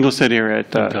 No, Engelstead here at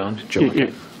downtown.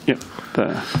 Yeah,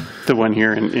 the one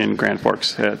here in Grand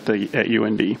Forks at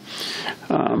UND.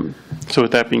 So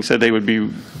with that being said, they would be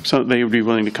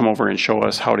willing to come over and show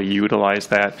us how to utilize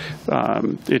that.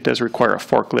 It does require a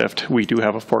forklift. We do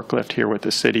have a forklift here with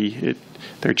the city.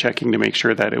 They're checking to make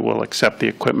sure that it will accept the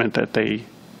equipment that they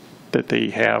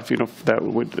have,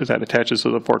 that attaches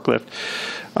to the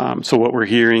forklift. So what we're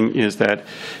hearing is that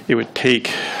it would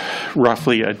take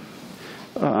roughly a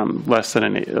little less than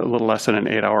an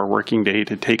 8-hour working day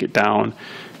to take it down,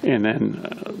 and then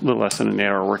a little less than an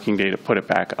 8-hour working day to put it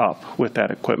back up with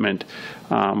that equipment,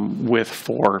 with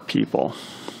 4 people.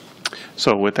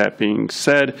 So with that being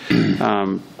said,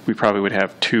 we probably would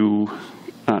have 2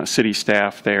 city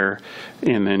staff there,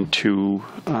 and then 2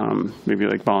 maybe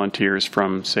like volunteers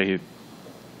from, say,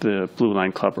 the Blue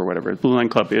Line Club or whatever. The Blue Line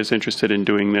Club is interested in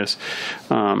doing this.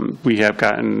 We have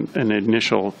gotten an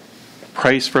initial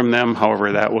price from them.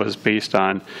 However, that was based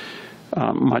on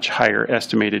much higher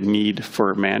estimated need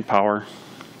for manpower.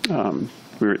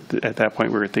 At that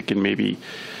point, we were thinking maybe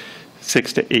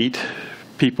 6 to 8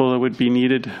 people that would be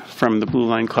needed from the Blue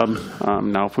Line Club.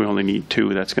 Now, if we only need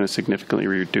 2, that's going to significantly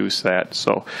reduce that.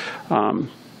 So,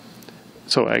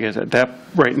 I guess at that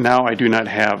right now, I do not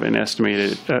have an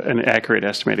accurate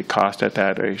estimated cost at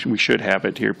that. We should have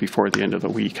it here before the end of the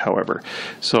week, however.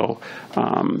 So,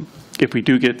 if we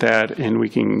do get that and we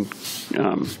can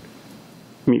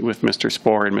meet with Mr.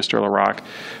 Spohr and Mr. LaRock,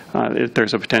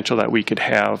 there's a potential that we could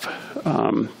have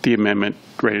the amendment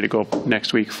ready to go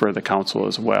next week for the council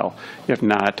as well. If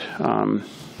not,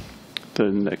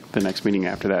 the next meeting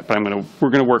after that. But we're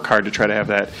going to work hard to try to have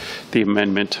the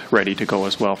amendment ready to go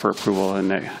as well for approval in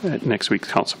next week's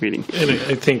council meeting. And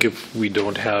I think if we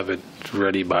don't have it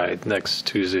ready by next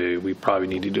Tuesday, we probably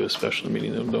need to do a special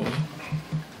meeting, don't we?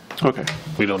 Okay.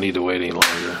 We don't need to wait any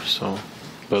longer. So,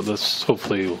 but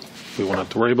hopefully we won't have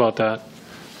to worry about that.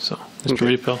 So,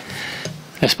 Mr. Reedfield?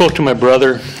 I spoke to my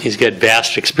brother. He's got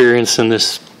vast experience in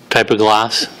this type of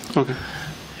glass. Okay.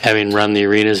 Having run the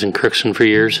arenas in Crookston for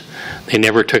years. They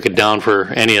never took it down for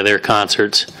any of their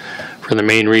concerts. for the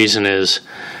main reason is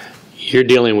you're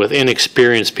dealing with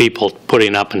inexperienced people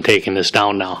putting up and taking this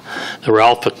down now. The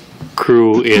Ralph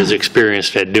crew is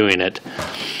experienced at doing it.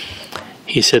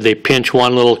 He said they pinch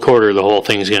one little quarter, the whole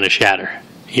thing's going to shatter.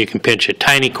 You can pinch a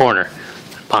tiny corner,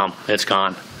 boom, it's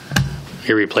gone.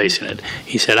 You're replacing it.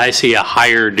 He said, I see a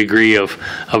higher degree of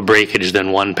breakage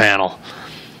than one panel.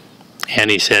 And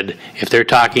he said, if they're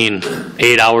talking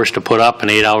 8 hours to put up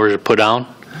and 8 hours to put down,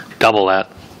 double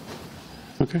that.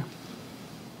 Okay.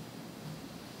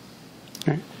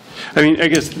 All right. I mean, I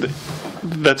guess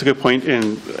that's a good point,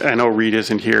 and I know Reed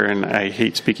isn't here, and I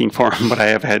hate speaking for him, but I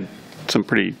have had some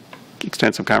pretty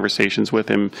extensive conversations with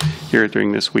him here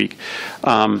during this week.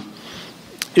 And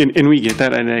we get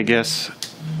that, and I guess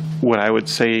what I would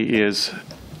say is,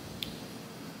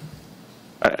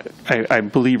 I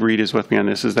believe Reed is with me on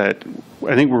this, is that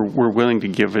I think we're willing to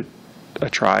give it a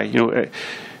try,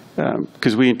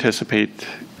 because we anticipate,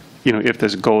 if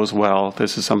this goes well,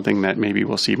 this is something that maybe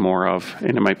we'll see more of,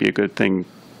 and it might be a good thing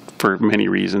for many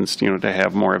reasons, to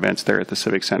have more events there at the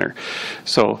Civic Center.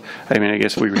 So, I mean, I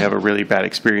guess if we have a really bad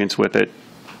experience with it,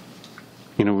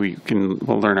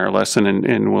 we'll learn our lesson,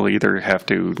 and we'll either have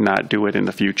to not do it in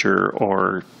the future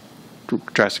or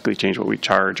drastically change what we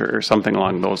charge or something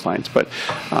along those lines. But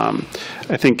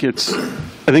I think it's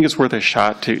worth a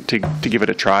shot to give it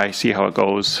a try, see how it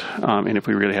goes, and if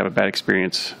we really have a bad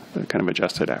experience, kind of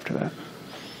adjust it after that.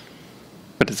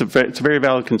 But it's a very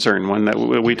valid concern, one that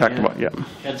we talked about. Yeah.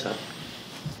 Heads up.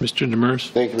 Mr. Demers?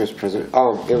 Thank you, Mr. President.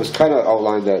 It was kind of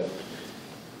outlined that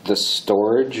the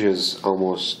storage is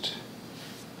almost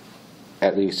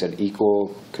at least an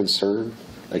equal concern.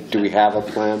 Like, do we have a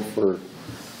plan for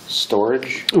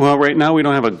storage? Well, right now we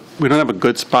don't have a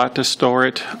good spot to store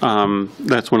it.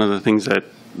 That's one of the things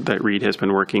that Reed has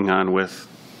been working on with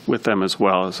them as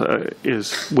well,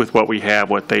 is with what we have,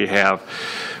 what they have,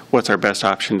 what's our best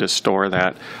option to store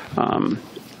that.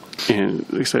 And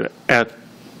like I said,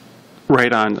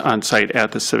 right on site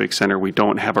at the Civic Center, we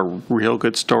don't have a real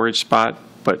good storage spot,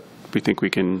 but we think we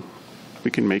can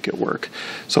make it work.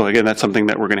 So again, that's something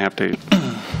that we're going to have to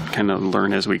kind of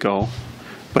learn as we go.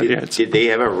 But yeah, did they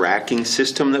have a racking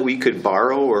system that we could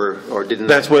borrow, or didn't?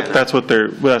 That's one of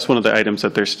the items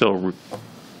that they're still,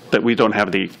 that we don't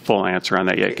have the full answer on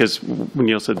that yet, because when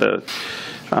Neil said a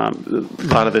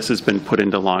lot of this has been put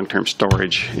into long-term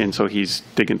storage, and so he's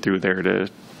digging through there to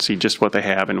see just what they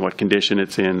have and what condition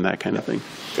it's in, that kind of thing.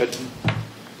 Good.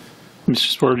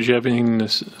 Mr. Spore, did you have anything to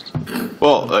say?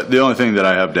 Well, the only thing that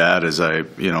I have to add is I'm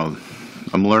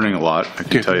learning a lot. I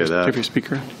can tell you that. Give your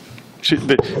speaker on.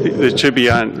 It should be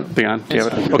on. Do you have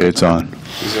it? Okay. It's on.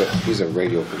 He's a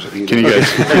radio person. Can you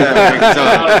guys?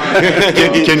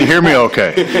 Can you hear me?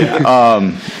 Okay.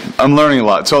 I'm learning a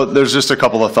lot. So there's just a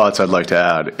couple of thoughts I'd like to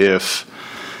add. If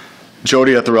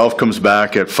Jody at the Ralph comes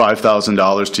back at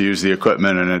 $5,000 to use the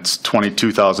equipment and it's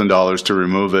 $22,000 to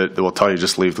remove it, they will tell you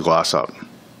just leave the glass up.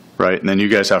 Right? And then you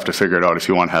guys have to figure it out if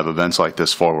you want to have events like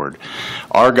this forward.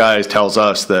 Our guy tells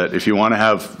us that if you want to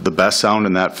have the best sound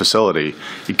in that facility,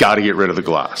 you got to get rid of the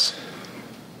glass.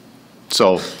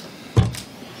 So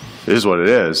it is what it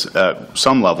is at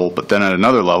some level, but then at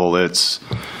another level, it's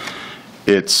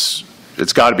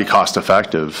got to be cost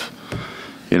effective.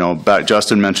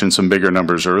 Justin mentioned some bigger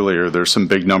numbers earlier. There's some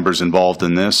big numbers involved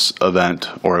in this event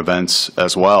or events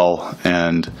as well,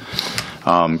 and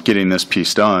getting this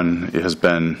piece done has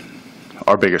been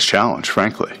our biggest challenge,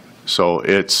 frankly. So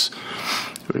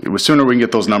the sooner we can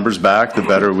get those numbers back, the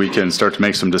better we can start to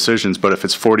make some decisions. But if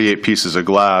it's 48 pieces of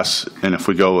glass, and if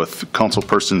we go with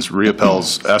Councilperson's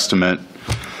Riopel's estimate,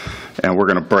 and we're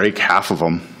going to break half of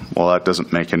them, well, that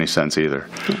doesn't make any sense either.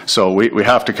 So we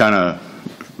have to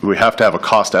have a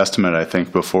cost estimate, I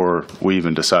think, before we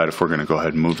even decide if we're going to go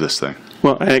ahead and move this thing.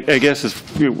 Well, I guess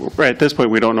at this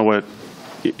point we don't know what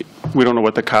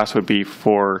the cost would be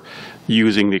for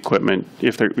using the equipment,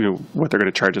 if they're, what they're going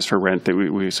to charge us for rent.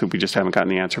 So we just haven't gotten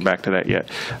the answer back to that yet.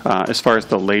 As far as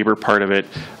the labor part of it,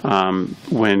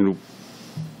 when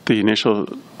the initial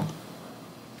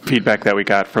feedback that we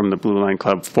got from the Blue Line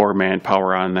Club for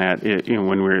manpower on that,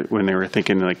 when they were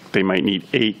thinking like they might need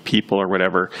 8 people or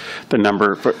whatever, the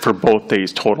number for both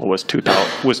days total was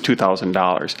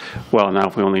 $2,000. Well, now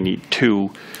if we only need 2,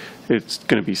 it's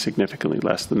going to be significantly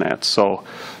less than that. So,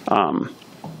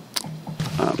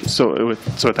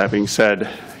 with that being said,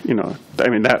 I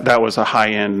mean that was a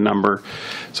high-end number.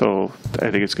 So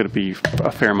I think it's going to be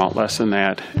a fair amount less than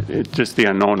that. Just the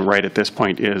unknown right at this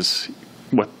point is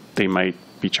what they might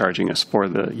be charging us for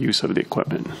the use of the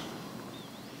equipment.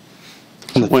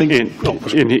 The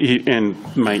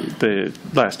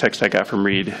last text I got from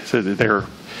Reed said that they're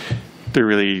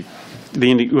really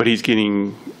what he's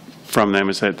getting from them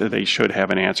is that they should have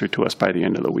an answer to us by the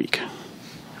end of the week.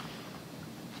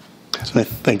 I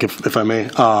think if I may,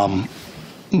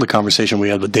 the conversation we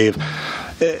had with Dave,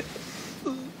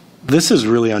 this is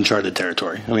really uncharted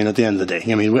territory. I mean, at the end of the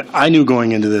day, I mean, I knew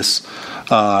going into this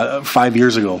 5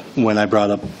 years ago when I brought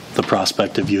up the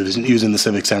prospect of using the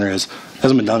Civic Center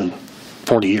hasn't been done in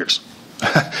 40 years.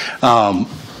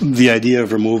 The idea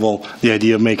of removal, the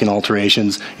idea of making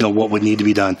alterations, what would need to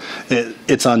be done,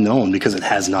 it's unknown because it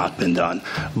has not been done.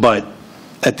 But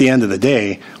at the end of the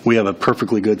day, we have a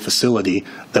perfectly good facility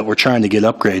that we're trying to get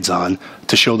upgrades on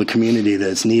to show the community that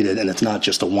it's needed, and it's not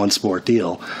just a one-sport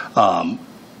deal.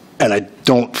 And I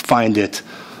don't find it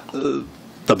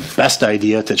the best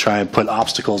idea to try and put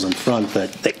obstacles in front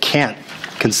that can't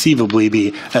conceivably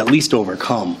be at least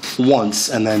overcome once,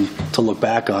 and then to look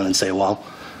back on and say, well,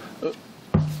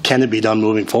 can it be done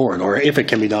moving forward? Or if it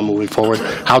can be done moving forward,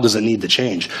 how does it need to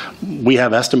change? We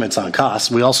have estimates on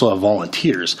costs. We also have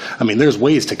volunteers. I mean, there's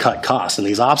ways to cut costs, and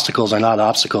these obstacles are not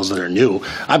obstacles that are new.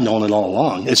 I've known it all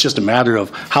along. It's just a matter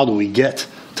of how do we get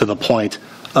to the point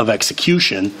of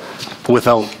execution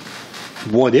without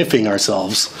what-ifing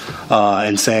ourselves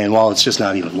and saying, well, it's just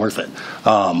not even worth it.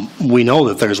 We know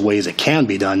that there's ways it can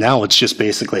be done. Now it's just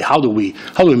basically how do we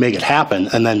make it happen,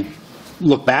 and then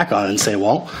look back on it and say,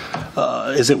 well,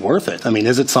 is it worth it? I mean,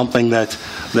 is it something that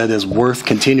is worth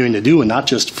continuing to do, and not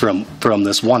just from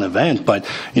this one event, but,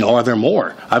 are there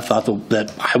more? I've thought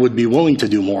that I would be willing to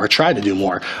do more, or try to do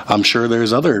more. I'm sure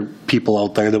there's other people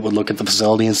out there that would look at the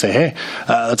facility and say, hey,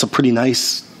 that's a pretty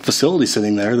nice facility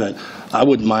sitting there that I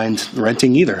wouldn't mind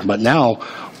renting either. But now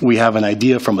we have an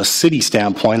idea from a city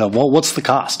standpoint of, well, what's the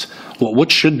cost? Well,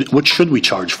 what should we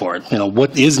charge for it?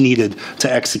 What is needed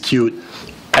to execute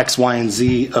X, Y, and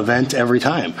Z event every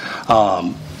time?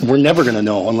 We're never going to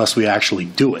know unless we actually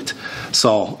do it.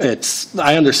 So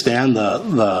I understand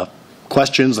the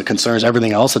questions, the concerns,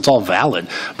 everything else. It's all valid.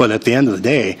 But at the end of the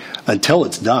day, until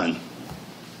it's done,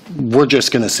 we're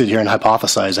just going to sit here and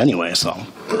hypothesize anyway. So.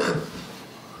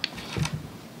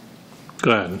 Go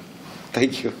ahead.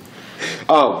 Thank you.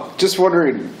 Just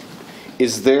wondering,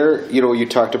 is there, you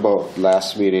talked about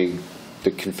last meeting,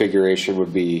 the configuration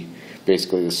would be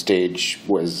basically the stage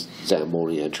where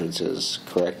Zamboni entrance is,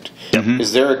 correct? Mm-hmm.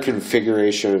 Is there a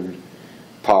configuration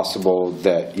possible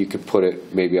that you could put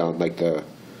it maybe on like the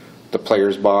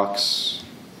player's box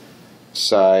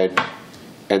side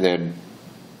and then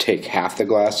take half the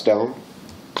glass down?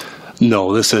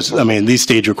 No, these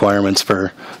stage requirements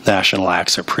for national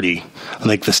acts are pretty, I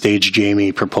think the stage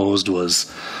Jamie proposed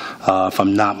was, if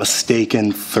I'm not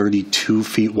mistaken, 32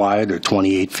 feet wide or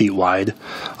 28 feet wide,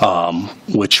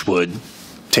 which would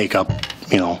take up,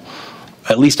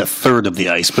 at least a third of the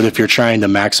ice. But if you're trying to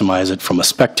maximize it from a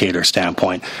spectator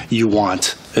standpoint, you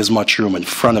want as much room in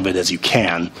front of it as you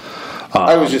can.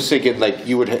 I was just thinking, like,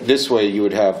 this way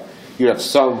you'd have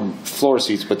some floor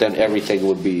seats, but then everything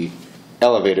would be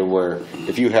elevated, where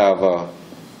if you have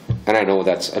and I know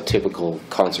that's a typical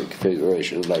concert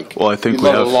configuration, like, well, I think you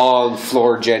have a long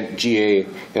floor GA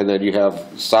and then you have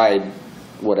side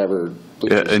whatever.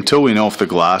 Yeah, until we know if the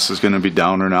glass is going to be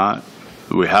down or not,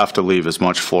 we have to leave as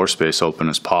much floor space open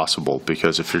as possible,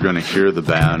 because if you're going to hear the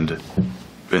band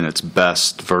in its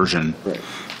best version, right,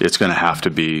 it's going to have to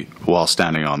be while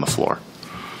standing on the floor.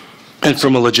 And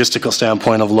from a logistical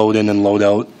standpoint of load in and load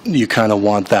out, you kind of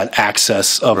want that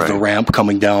access of the ramp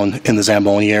coming down in the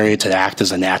Zamboni area to act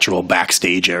as a natural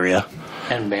backstage area.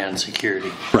 And band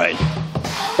security. Right.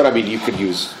 But I mean, you could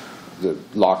use the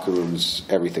locker rooms,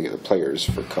 everything of the players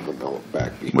for coming out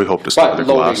back. We hope to store the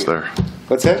glass there.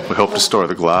 What's that? We hope to store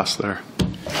the glass there.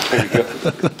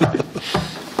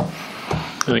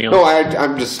 No,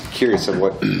 I'm just curious of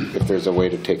if there's a way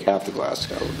to take half the glass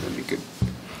down, then you could.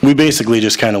 We basically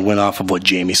just kind of went off of what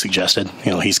Jamie suggested.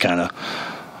 He's kind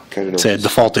of said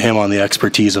default to him on the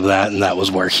expertise of that, and that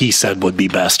was where he said would be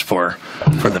best for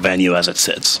the venue as it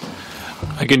sits.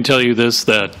 I can tell you this,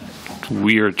 that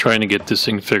we are trying to get this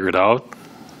thing figured out,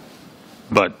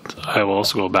 but I will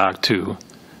also go back to,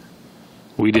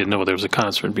 we didn't know there was a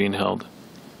concert being held.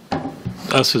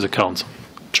 Us as a council.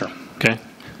 Sure. Okay?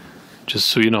 Just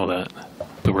so you know that.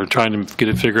 But we're trying to get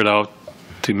it figured out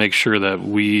to make sure that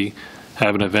we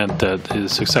have an event that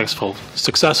is successful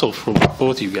for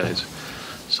both you guys.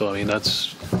 So, I mean,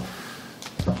 that's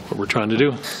what we're trying to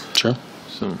do. Sure.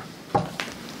 So,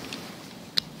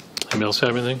 anybody else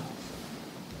have anything?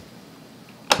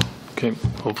 Okay,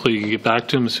 hopefully you can get back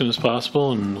to him as soon as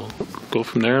possible, and we'll go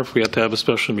from there. If we have to have a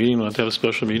special meeting, we'll have to have a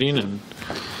special meeting. And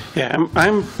yeah,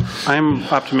 I'm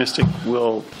optimistic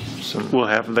we'll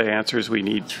have the answers we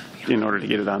need in order to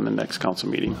get it on the next council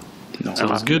meeting.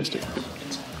 Sounds good.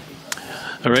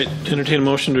 All right, entertain a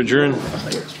motion to adjourn.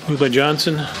 Moved by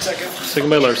Johnson, second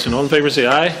by Larson. All in favor, say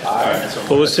aye. Aye.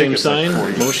 Opposed, same sign.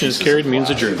 Motion is carried,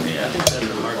 means adjourned.